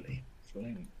 Leon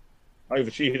Flint. Over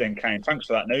to you then, Kane. Thanks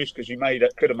for that news, because you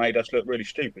could have made us look really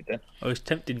stupid then. I was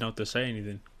tempted not to say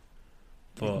anything,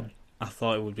 but I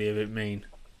thought it would be a bit mean.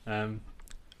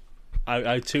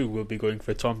 I too will be going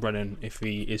for Tom Brennan if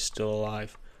he is still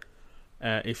alive.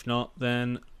 If not,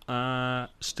 then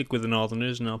stick with the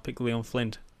Northerners and I'll pick Leon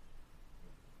Flint.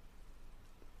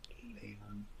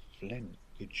 Leon Flint,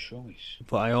 good choice.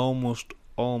 But I almost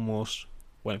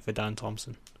went for Dan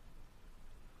Thompson.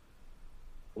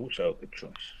 Also a good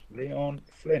choice. Leon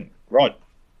Flint. Right.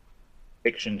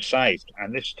 Fiction saved.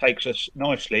 And this takes us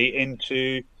nicely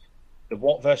into the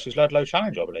Watt versus Ludlow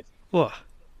Challenge, I believe. What?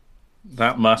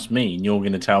 That must mean you're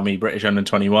going to tell me British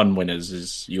Under-21 winners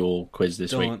is your quiz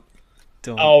this week.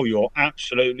 Don't. Oh, you're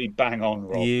absolutely bang on,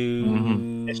 Rob.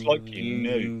 It's like you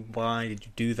knew. Why did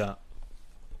you do that?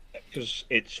 Because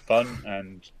it's fun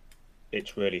and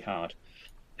it's really hard.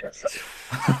 Right.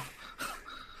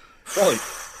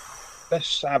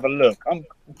 Let's have a look. Do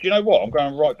you know what? I'm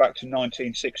going right back to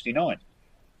 1969.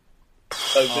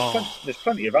 So there's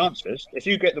plenty of answers. If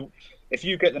you get the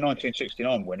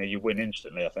 1969 winner, you win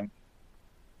instantly, I think.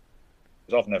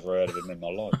 Because I've never heard of him in my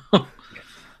life.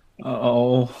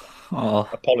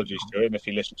 Apologies to him if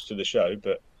he listens to the show,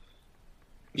 but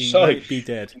he might be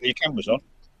dead. Are your cameras on?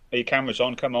 Are your cameras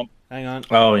on? Come on. Hang on.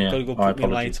 Oh yeah. I've got to go put my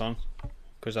light on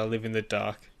because I live in the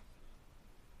dark.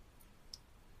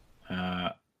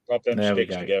 Rub them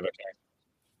sticks together,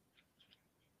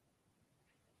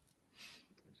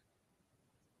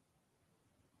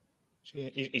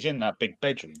 okay? He's in that big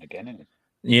bedroom again, isn't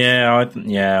he?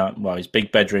 Yeah, well, his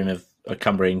big bedroom of a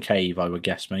Cumbrian cave, I would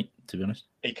guess, mate, to be honest.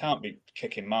 He can't be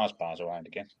kicking Mars bars around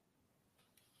again.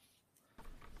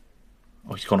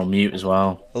 Oh, he's gone on mute as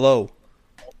well. Hello.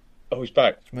 Oh, he's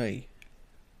back. It's me.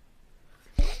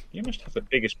 You must have the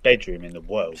biggest bedroom in the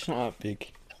world. It's not that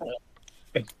big.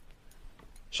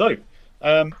 So,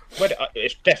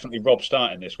 it's definitely Rob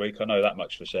starting this week. I know that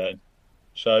much for certain.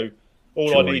 So,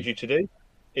 all I need you to do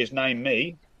is name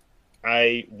me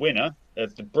a winner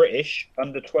of the British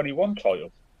Under-21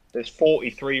 title. There's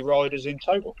 43 riders in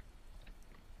total.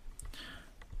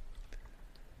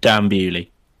 Dan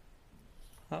Bewley.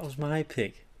 That was my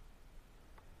pick.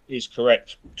 Is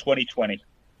correct. 2020.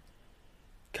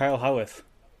 Kyle Howarth.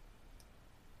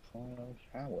 Kyle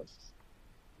Howarth.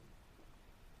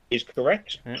 Is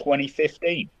correct.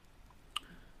 2015.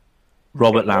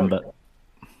 Robert Lambert.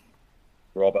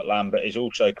 Robert Lambert is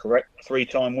also correct.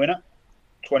 3-time winner.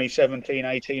 2017,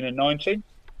 18 and 19.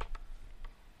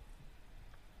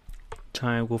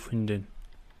 Ty Wolfenden.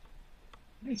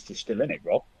 He's still in it,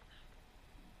 Rob.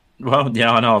 Well,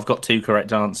 yeah, I know. I've got 2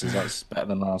 correct answers. That's better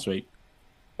than last week.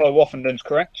 Ty Woffenden's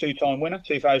correct. 2-time winner.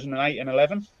 2008 and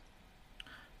 11.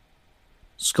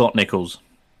 Scott Nichols.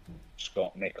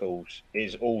 Scott Nichols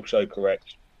is also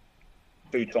correct.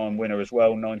 Two-time winner as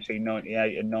well,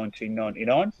 1998 and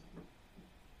 1999.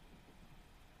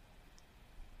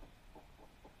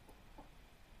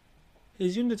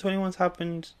 Is the under-21s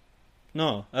happened?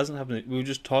 No, it hasn't happened. We were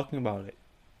just talking about it.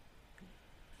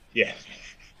 Yeah,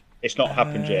 it's not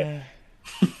happened yet.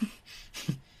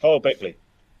 Oh, Bickley.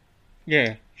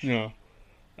 Yeah, no.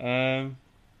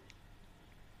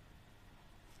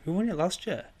 Who won it last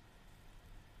year?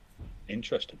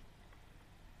 Interesting.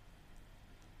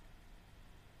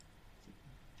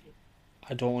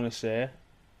 I don't want to say.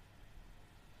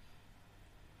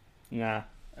 Nah.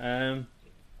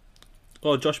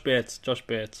 Oh, Josh Bates. Josh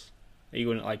Bates. He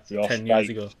won it like Josh 10 years Bates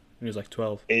ago. He was like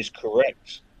 12. Is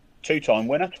correct. Two-time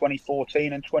winner,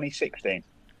 2014 and 2016.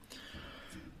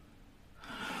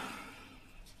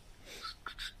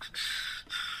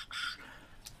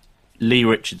 Lee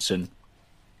Richardson.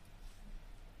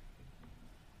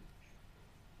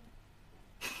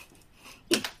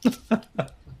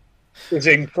 Is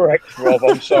incorrect, Rob.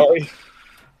 I'm sorry.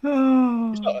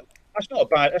 That's not a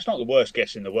bad. That's not the worst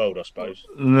guess in the world, I suppose.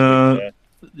 No,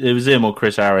 it was him or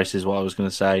Chris Harris, is what I was going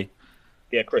to say.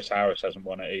 Yeah, Chris Harris hasn't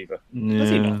won it either. Yeah. Has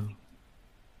he not?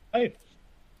 Hey,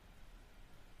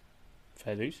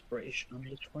 Fair dues. British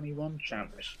under-21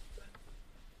 champs.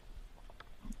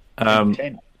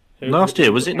 10. Last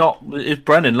year, was it not? It was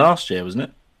Brennan last year, wasn't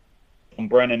it? And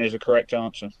Brennan is a correct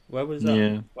answer. Where was that?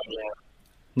 Yeah.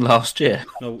 Last year.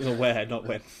 No, where, not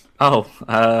when. Oh,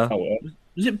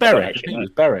 was it Berwick? I think it was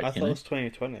Berwick. I thought it was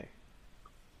 2020.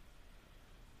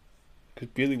 Because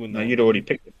Billy won that. No, you'd already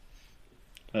picked it.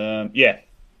 Yeah.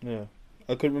 Yeah.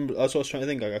 I couldn't remember. That's what I was trying to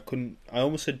think. Like, I couldn't. I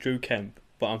almost said Drew Kemp,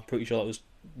 but I'm pretty sure that was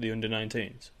the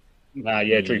under-19s. Nah,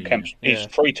 yeah, Drew Kemp's. He's Yeah.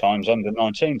 3 times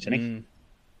under-19s, isn't he?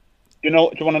 Do you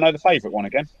want to know the favourite one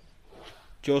again?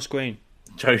 Joe Screen.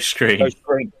 Joe Screen.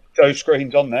 Joe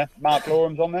Screen's on there. Mark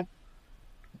Lorham's on there.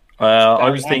 I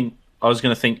was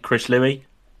going to think Chris Louis.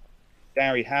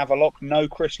 Gary Havelock. No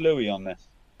Chris Louis on there.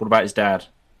 What about his dad?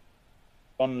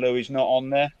 Don Louis not on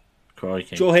there.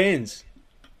 Crikey. Joe Haynes.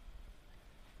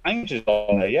 Ames is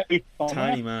on there, yeah. Who's on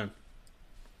Tiny there?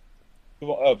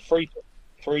 man.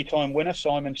 Three-time winner,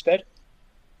 Simon Stead.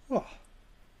 Oh.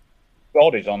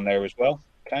 God is on there as well.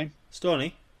 Okay.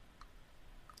 Stoney.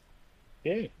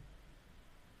 Yeah.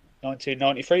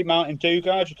 1993, Martin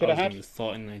Dugard, you could have had. I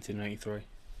thought in 1993.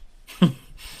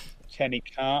 Kenny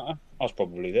Carter. I was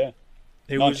probably there.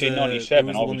 Who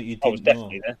 1997, was, I was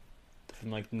definitely there.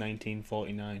 From like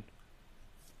 1949.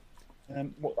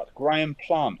 What about Graham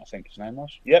Plant, I think his name was.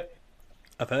 Yep.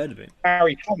 I've heard of him.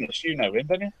 Harry Thomas, you know him,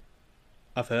 don't you?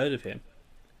 I've heard of him.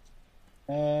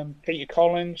 Peter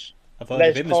Collins. I've heard Les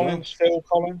of him Collins, as well. Phil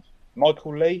Collins,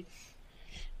 Michael Lee,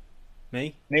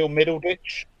 Me? Neil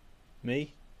Middleditch.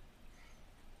 Me?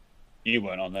 You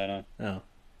weren't on there, no. Oh.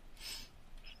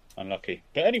 Unlucky.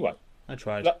 But anyway, I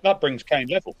tried. that brings Kane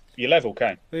level. You level,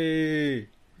 Kane. Hey.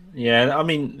 Yeah, I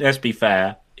mean, let's be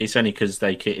fair. It's only because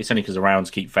the rounds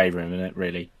keep favouring it.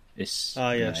 Really, it's.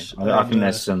 Yes. You know, I think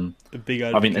there's some. The big.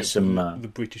 I think there's some. The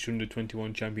British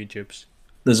Under-21 Championships.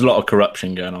 There's a lot of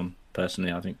corruption going on.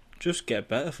 Personally, I think. Just get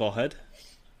better, forehead.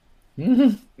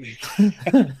 Just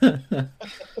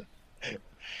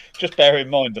bear in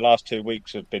mind, the last 2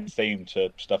 weeks have been themed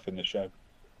to stuff in the show.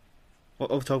 What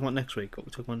are we talking about next week?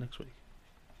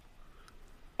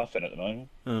 Nothing at the moment.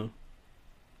 Oh.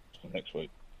 Next week.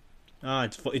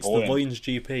 It's the Boy. Voyens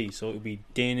GP, so it'll be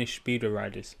Danish speedway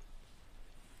riders.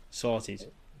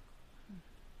 Sorted.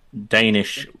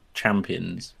 Danish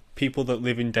champions. People that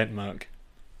live in Denmark.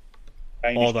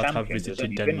 Danish Or that have champions. visited There's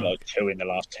only Denmark. been like 2 in the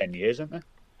last 10 years, hasn't there?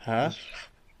 Huh?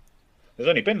 There's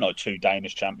only been like 2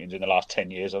 Danish champions in the last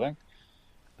 10 years, I think.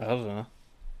 I don't know.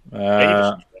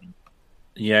 Davison.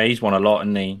 Yeah, he's won a lot,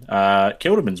 hasn't he?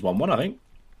 Kilderman's won one, I think.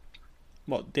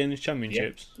 What, Danish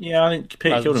Championships? Yeah, I think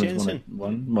Peter Rasmus Kilderman's won Jensen.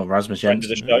 one. Well, Rasmus Friend of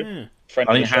the Jensen. show. Yeah. Friend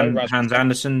I of think the show, Rasmus. Hans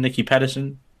Andersen, Nicky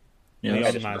Pedersen. You know,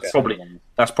 Yeah, that's, mad.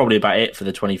 that's probably about it for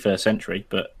the 21st century.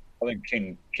 But I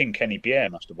think King Kenny Bier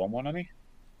must have won one, hasn't he?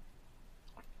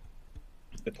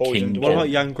 The poisoned King- What dwarf. about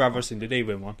Jan Graverson? Did he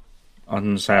win one? I'm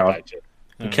going to say I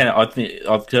think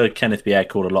I've heard Kenneth Bier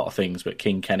called a lot of things, but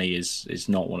King Kenny is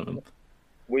not one of them.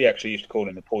 We actually used to call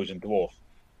him the poisoned dwarf.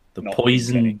 The Not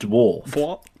poisoned dwarf.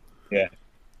 What? Yeah.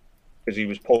 Because he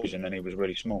was poisoned and he was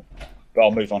really small. But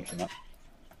I'll move on from that.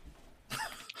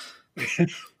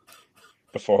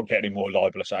 Before I get any more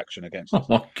libelous action against us.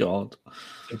 Oh my god!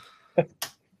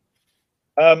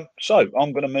 So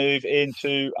I'm going to move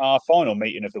into our final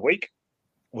meeting of the week,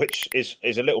 which is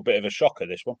a little bit of a shocker,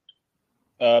 this one.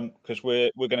 Because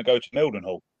we're going to go to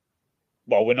Mildenhall.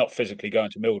 well, we're not physically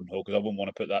going to Mildenhall because I wouldn't want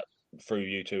to put that through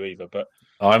you two either. But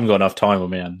I haven't got enough time on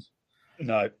my hands.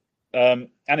 no, and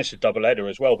it's a double header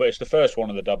as well. But it's the first one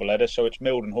of the double header, so it's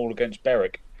Mildenhall against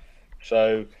Berwick.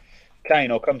 So,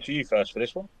 Kane, I'll come to you first for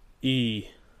this one.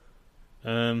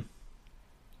 Can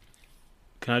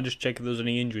I just check if there's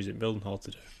any injuries at Mildenhall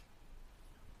today?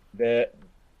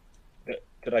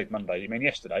 Today's Monday. You mean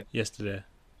yesterday? Yesterday.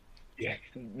 Yeah.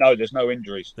 No, there's no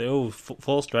injuries. They all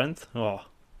full strength. Oh,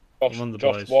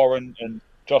 Josh Warren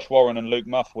and Luke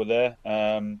Muff were there.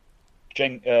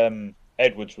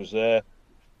 Edwards was there.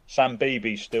 Sam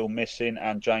Beebe's still missing,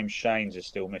 and James Shanes is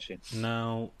still missing.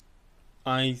 Now,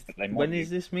 when is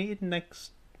this meeting?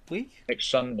 Next week? Next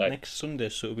Sunday. Next Sunday,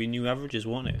 so it'll be new averages,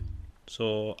 won't it?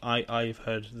 So I've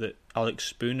heard that Alex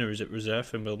Spooner is at reserve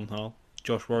for Mildenhall.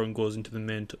 Josh Warren goes into the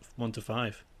main 1 to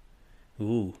 5.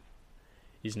 Ooh,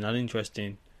 isn't that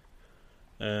interesting?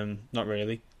 Not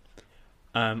really.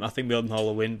 I think Mildenhall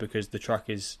will win because the track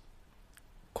is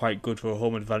quite good for a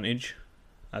home advantage.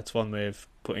 That's one way of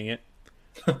putting it.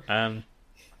 Do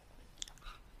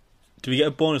we get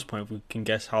a bonus point if we can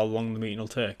guess how long the meeting will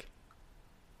take?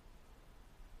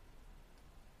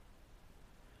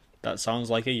 That sounds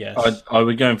like a yes. I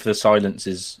would go for the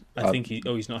silences. I think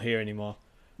he's not here anymore.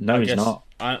 No, he's not.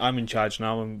 I'm in charge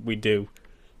now, and we do.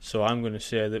 So I'm going to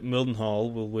say that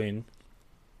Mildenhall will win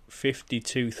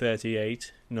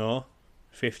 52-38. No,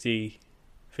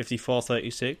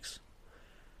 54-36.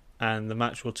 And the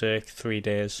match will take 3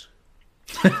 days.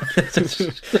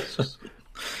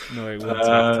 No, it won't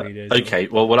take 3 days. Okay,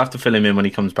 well, we'll have to fill him in when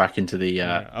he comes back into the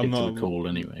call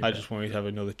anyway. I just wanted to have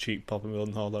another cheap pop in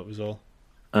Mildenhall, that was all.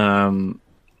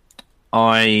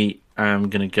 I am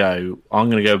going to go. I'm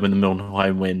going to go with the Mildenhall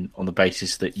home win on the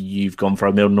basis that you've gone for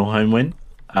a Mildenhall home win.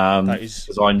 Because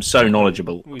I'm so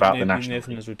knowledgeable about the national.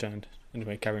 Nathan has returned.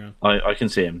 Anyway, carry on. I can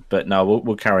see him, but no,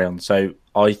 we'll carry on. So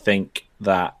I think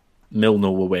that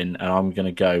Mildenhall will win, and I'm going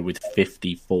to go with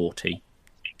 50-40.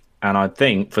 And I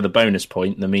think for the bonus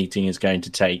point, the meeting is going to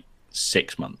take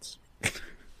 6 months.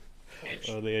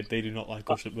 Oh, they do not like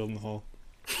us at Mildenhall.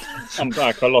 I'm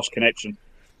back. I lost connection.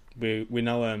 We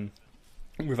now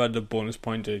we've had the bonus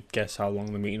point to guess how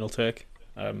long the meeting will take.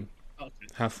 Have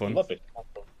fun. Love it.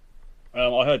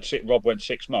 I heard Rob went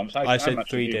 6 months. I said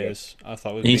 3 days. I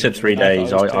thought he said 3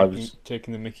 days. I was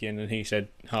taking the mickey in, and he said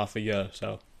half a year.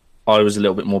 So I was a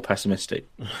little bit more pessimistic.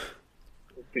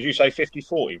 Did you say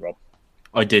 50-40, Rob?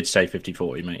 I did say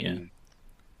 50-40, mate. Yeah.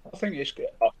 I think it's good.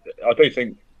 I do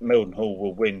think Mildenhall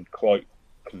will win quite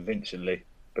convincingly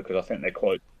because I think they're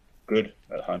quite good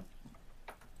at home.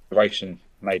 The racing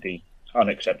may be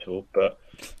unacceptable, but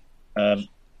I'm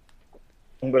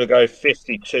going to go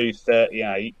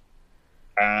 52-38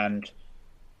 and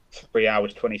 3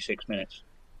 hours 26 minutes.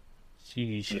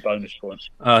 Jeez. The bonus point.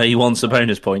 He wants a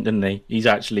bonus point, doesn't he?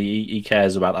 He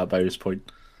cares about that bonus point.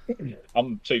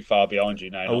 I'm too far behind you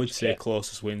now. I would say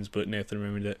closest wins, but Nathan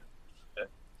remembered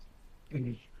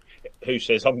it. Who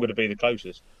says I'm going to be the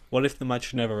closest? What if the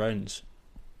match never ends?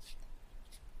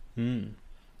 Think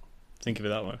of it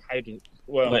that way.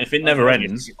 Well, if it never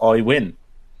ends, I win.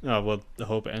 Oh, well, I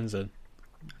hope it ends then.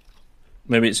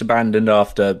 Maybe it's abandoned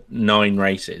after 9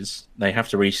 races. They have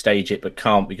to restage it, but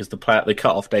can't because the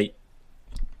cut-off date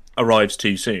arrives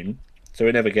too soon, so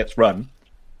it never gets run.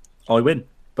 I win.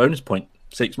 Bonus point.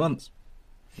 6 months.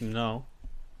 No.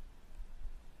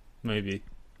 Maybe.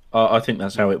 I think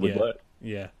that's how it would work.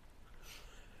 Yeah.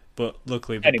 But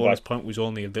luckily, the bonus point was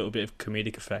only a little bit of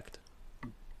comedic effect.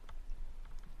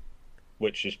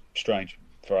 Which is strange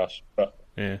for us. But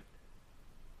yeah.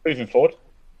 Moving forward,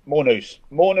 more news.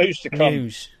 More news to come.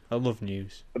 News. I love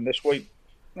news. From this week.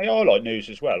 I like news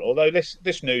as well, although this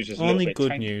news is only a little bit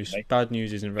good news. Bad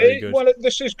news isn't very good. Well,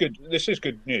 this is good. This is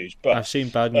good news, but I've seen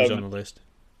bad news on the list.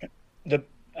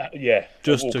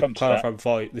 Just to clarify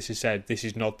before this is said, this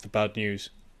is not the bad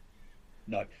news.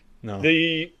 No.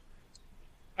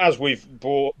 As we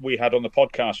had on the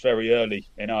podcast very early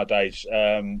in our days,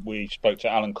 we spoke to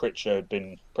Alan Critcher, who'd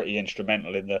been pretty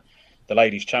instrumental in the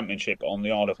Ladies' Championship on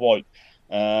the Isle of Wight.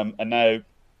 And now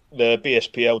the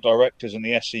BSPL directors and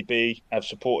the SCB have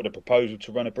supported a proposal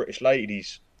to run a British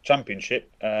Ladies'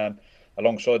 Championship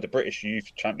alongside the British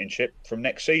Youth Championship from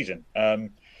next season.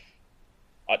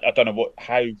 I don't know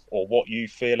what you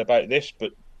feel about this,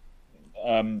 but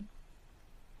do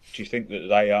you think that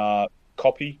they are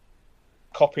copying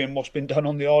what's been done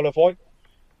on the Isle of Wight?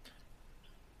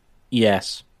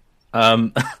 Yes.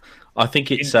 I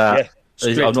think it's... I'm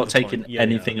not taking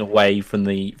anything away from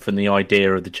the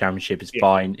idea of the championship. It's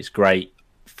fine. It's great.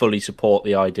 Fully support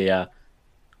the idea.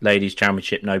 Ladies'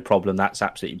 Championship, no problem. That's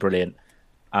absolutely brilliant.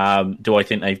 Do I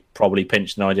think they've probably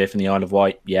pinched an idea from the Isle of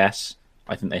Wight? Yes.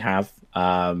 I think they have.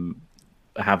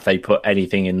 Have they put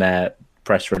anything in their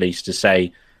press release to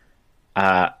say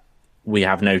we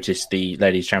have noticed the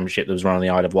Ladies' Championship that was run on the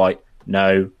Isle of Wight?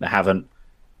 No, they haven't.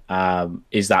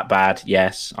 Is that bad?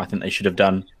 Yes, I think they should have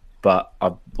done. But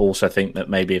I also think that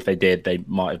maybe if they did, they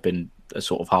might have been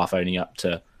sort of half owning up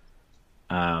to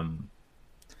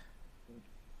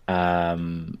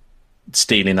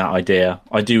stealing that idea.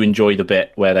 I do enjoy the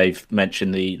bit where they've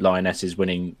mentioned the Lionesses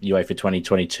winning UEFA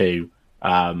 2022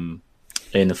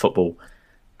 in the football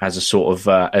as a sort of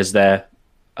as their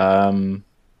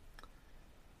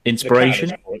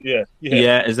inspiration.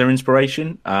 Yeah, as their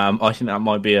inspiration. I think that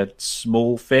might be a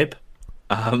small fib,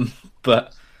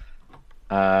 but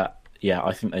yeah,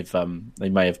 I think they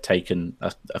may have taken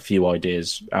a few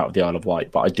ideas out of the Isle of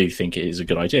Wight, but I do think it is a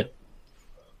good idea.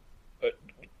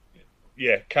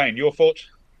 Yeah, Kane, your thoughts?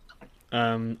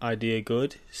 Idea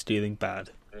good, stealing bad.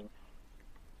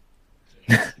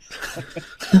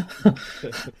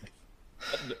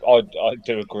 I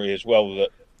do agree as well that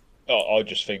I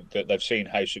just think that they've seen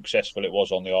how successful it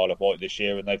was on the Isle of Wight this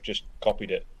year, and they've just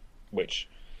copied it, which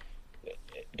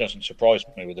doesn't surprise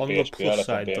me with the On BSPL. the plus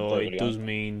side, though, it does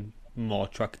mean more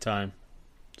track time.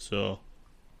 So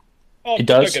it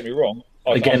does. Don't get me wrong.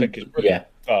 I think it's brilliant,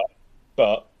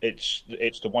 but it's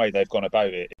the way they've gone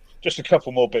about it. Just a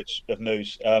couple more bits of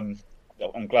news. I'm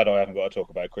glad I haven't got to talk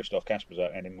about Christoph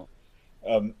Kasperzak anymore.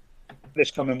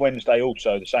 This coming Wednesday,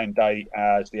 also the same day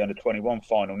as the under-21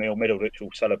 final, Neil Middleditch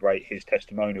will celebrate his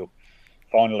testimonial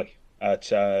finally at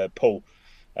Poole.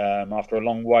 After a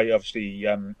long wait, obviously,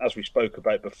 as we spoke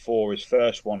about before, his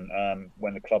first one,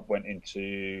 when the club went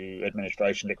into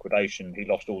administration liquidation, he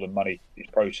lost all the money, his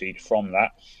proceeds from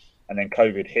that, and then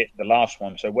COVID hit the last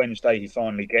one. So Wednesday, he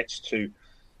finally gets to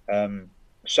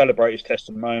celebrate his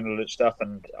testimonial and stuff.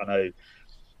 And I know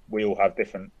we all have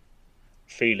different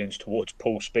feelings towards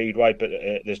Poole Speedway, but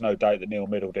there's no doubt that Neil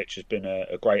Middleditch has been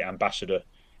a great ambassador,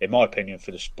 in my opinion,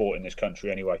 for the sport in this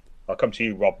country. Anyway, I'll come to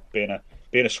you, Rob, being a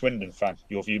Swindon fan.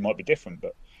 Your view might be different,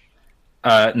 but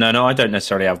no, I don't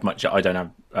necessarily have much. I don't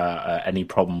have any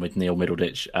problem with Neil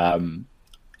Middleditch.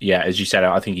 Yeah, as you said,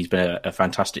 I think he's been a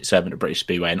fantastic servant to British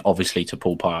Speedway, and obviously to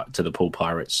the Poole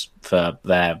Pirates for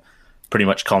their pretty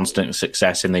much constant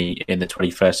success in the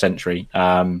 21st century.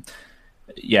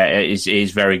 Yeah, it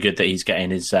is very good that he's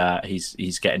getting his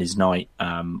night.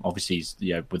 Obviously, he's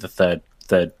with the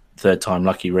third time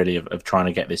lucky, really, of trying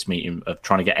to get this meeting, of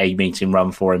trying to get a meeting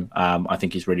run for him. I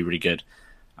think he's really, really good.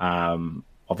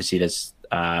 Obviously, there's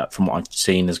from what I've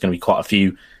seen, there's going to be quite a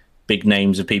few big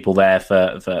names of people there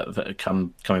for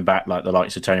coming back, like the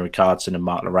likes of Tony Ricardson and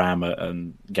Mark Laram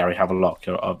and Gary Havelock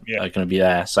are going to be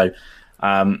there. So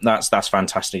that's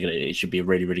fantastic. It should be a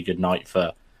really, really good night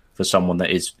for someone that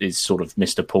is sort of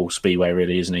Mr. Poole Speedway,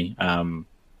 really, isn't he?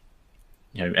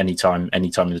 Anytime in the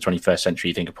 21st century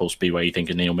you think of Poole Speedway, you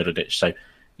think of Neil Middleditch. So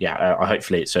yeah,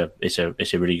 hopefully it's a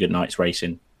really good night's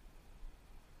racing.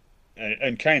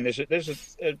 And Kane,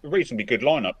 there's a reasonably good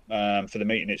lineup for the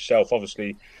meeting itself.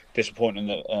 Obviously, disappointing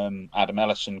that Adam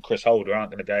Ellis and Chris Holder aren't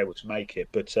going to be able to make it,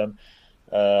 but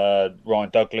Ryan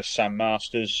Douglas, Sam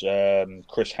Masters,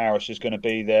 Chris Harris is going to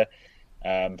be there.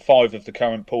 5 of the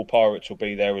current Poole Pirates will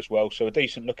be there as well, so a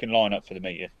decent looking lineup for the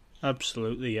meeting.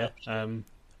 Absolutely, yeah.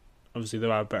 Obviously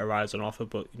there are better riders on offer,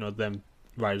 but them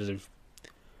riders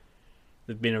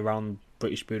they've been around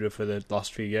British Speedway for the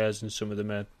last few years, and some of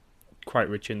them are quite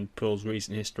rich in Poole's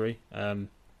recent history. And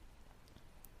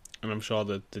I'm sure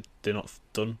that they're not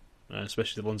done,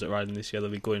 especially the ones that are riding this year. They'll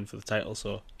be going for the title,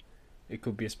 so it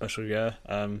could be a special year.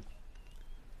 I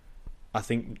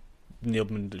think Neil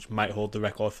Middleditch might hold the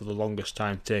record for the longest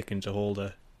time taken to hold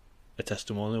a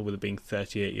testimonial, with it being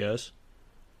 38 years.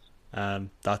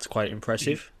 That's quite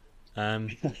impressive. But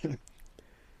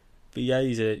yeah,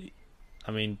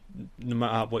 no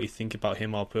matter what you think about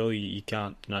him or Poole, you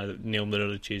can't deny that Neil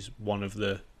Middleditch is one of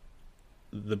the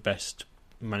best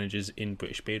managers in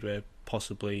British Speedway,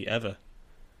 possibly ever.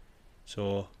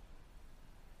 So,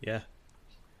 yeah.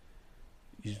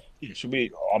 So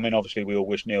obviously we all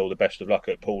wish Neil the best of luck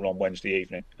at Poole on Wednesday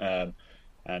evening, and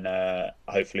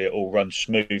hopefully it all runs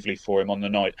smoothly for him on the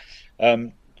night.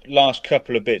 Last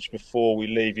couple of bits before we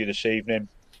leave you this evening.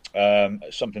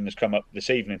 Something that's come up this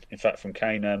evening, in fact, from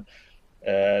Kane.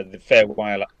 The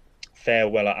farewell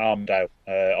at Armdale.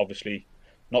 Obviously,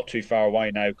 not too far away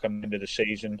now, coming into the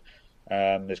season.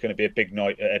 There's going to be a big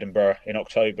night at Edinburgh in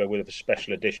October with a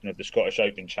special edition of the Scottish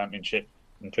Open Championship,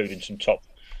 including some top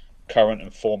current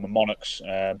and former monarchs.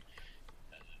 There's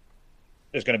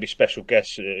going to be special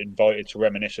guests invited to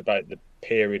reminisce about the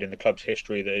period in the club's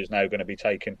history that is now going to be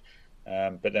taken.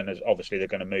 But then obviously they're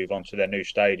going to move on to their new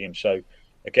stadium. So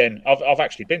again, I've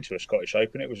actually been to a Scottish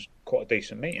Open. It was quite a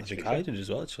decent meeting. I think I did as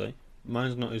well, actually.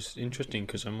 Mine's not as interesting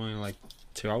because I'm only like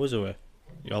 2 hours away.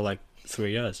 You're like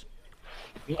 3 years.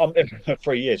 I'm in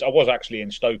 3 years. I was actually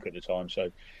in Stoke at the time,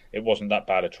 so it wasn't that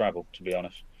bad a travel, to be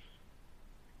honest.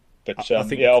 But I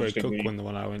think yeah, Craig obviously Cook won the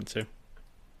one I went to.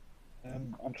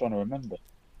 I'm trying to remember.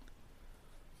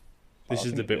 This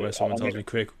is the bit where someone tells me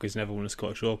Craig Cook has never won a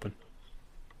Scottish Open.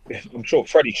 I'm sure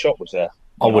Freddie Shott was there.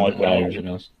 I wouldn't know, to be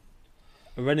honest.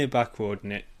 I ran a back road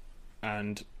in it,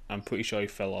 and I'm pretty sure he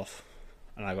fell off,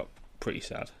 and I got pretty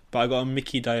sad. But I got a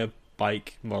Mickey Dyer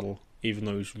bike model, even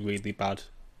though it was really bad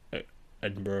at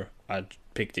Edinburgh. I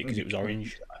picked it because it was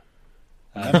orange.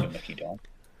 Mickey Dyer.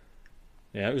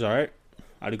 Yeah, it was alright.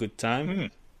 I had a good time. I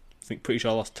think pretty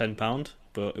sure I lost £10,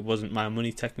 but it wasn't my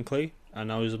money technically,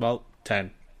 and I was about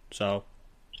 10, so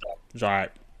it was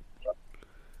alright.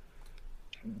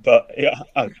 But yeah,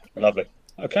 oh, lovely.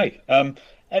 Okay.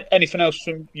 Anything else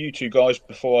from you two guys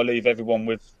before I leave everyone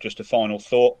with just a final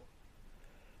thought?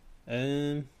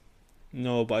 No,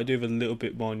 but I do have a little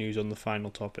bit more news on the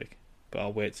final topic, but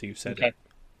I'll wait till you've said it.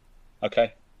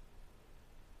 Okay.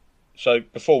 So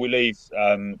before we leave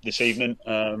this evening,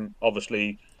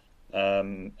 obviously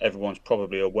everyone's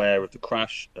probably aware of the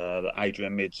crash that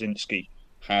Adrian Miedzinski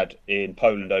had in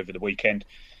Poland over the weekend.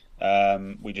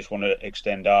 We just want to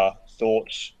extend our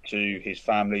thoughts to his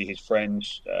family, his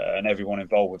friends, and everyone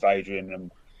involved with Adrian.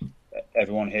 And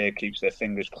everyone here keeps their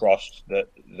fingers crossed that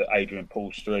Adrian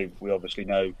pulls through. We obviously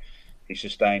know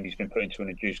he's been put into an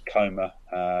induced coma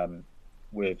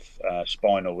with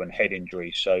spinal and head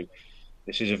injuries. So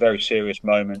this is a very serious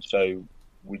moment. So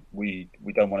we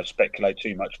don't want to speculate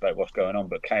too much about what's going on.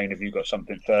 But Kane, have you got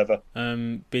something further?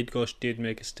 Bidgosh did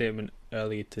make a statement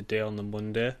earlier today on the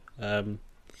Monday.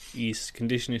 His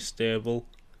condition is stable,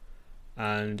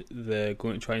 and they're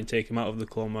going to try and take him out of the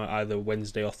coma either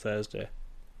Wednesday or Thursday.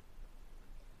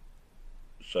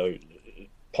 So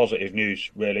positive news,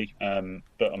 really.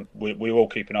 But we're all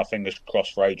keeping our fingers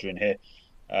crossed for Adrian here,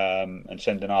 and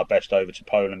sending our best over to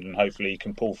Poland, and hopefully he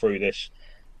can pull through this.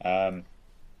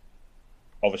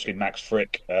 Obviously, Max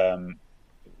Frick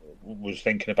was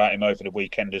thinking about him over the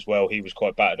weekend as well. He was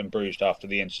quite battered and bruised after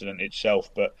the incident itself,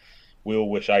 but we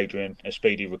all wish Adrian a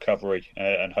speedy recovery,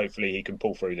 and hopefully he can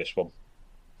pull through this one.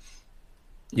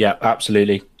 Yeah,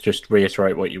 absolutely. Just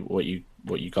reiterate what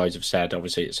you guys have said.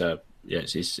 Obviously,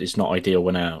 it's not ideal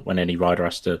when any rider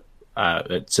has to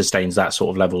sustains that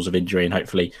sort of levels of injury, and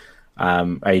hopefully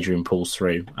Adrian pulls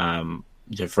through.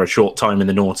 For a short time in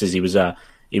the noughties, he was a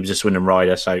Swindon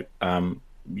rider, so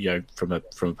from a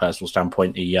personal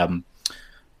standpoint, he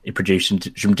produced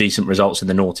some decent results in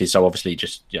the noughties. So obviously,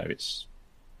 it's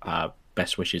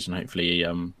best wishes, and hopefully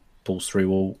he pulls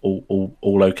through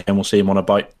all okay, and we'll see him on a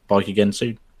bike again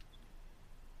soon.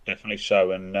 Definitely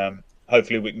so, and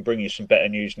hopefully we can bring you some better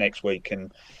news next week,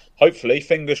 and hopefully,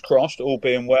 fingers crossed, all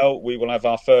being well, we will have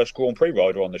our first Grand Prix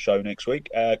rider on the show next week.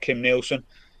 Kim Nielsen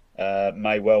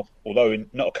may well, although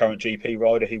not a current GP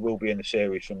rider, he will be in the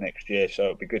series from next year, so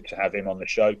it'll be good to have him on the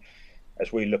show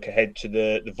as we look ahead to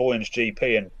the Voyens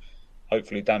GP, and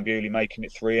hopefully Dan Bewley making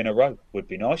it 3 in a row would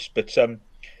be nice. But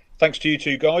thanks to you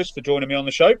two guys for joining me on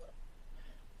the show.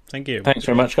 Thank you. Thanks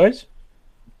very much, guys.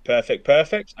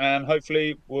 Perfect. And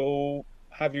hopefully we'll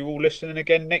have you all listening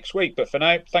again next week. But for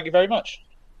now, thank you very much.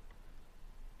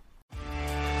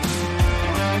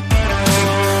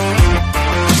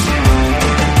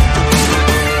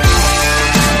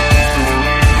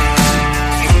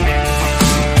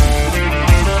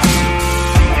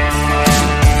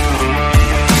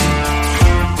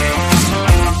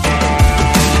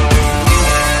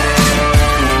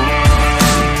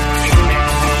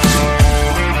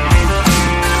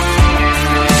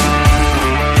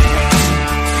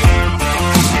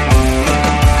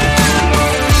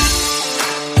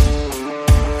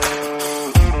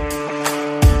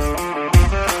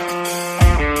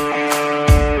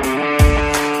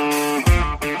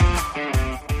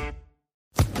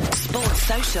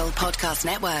 Podcast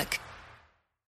Network.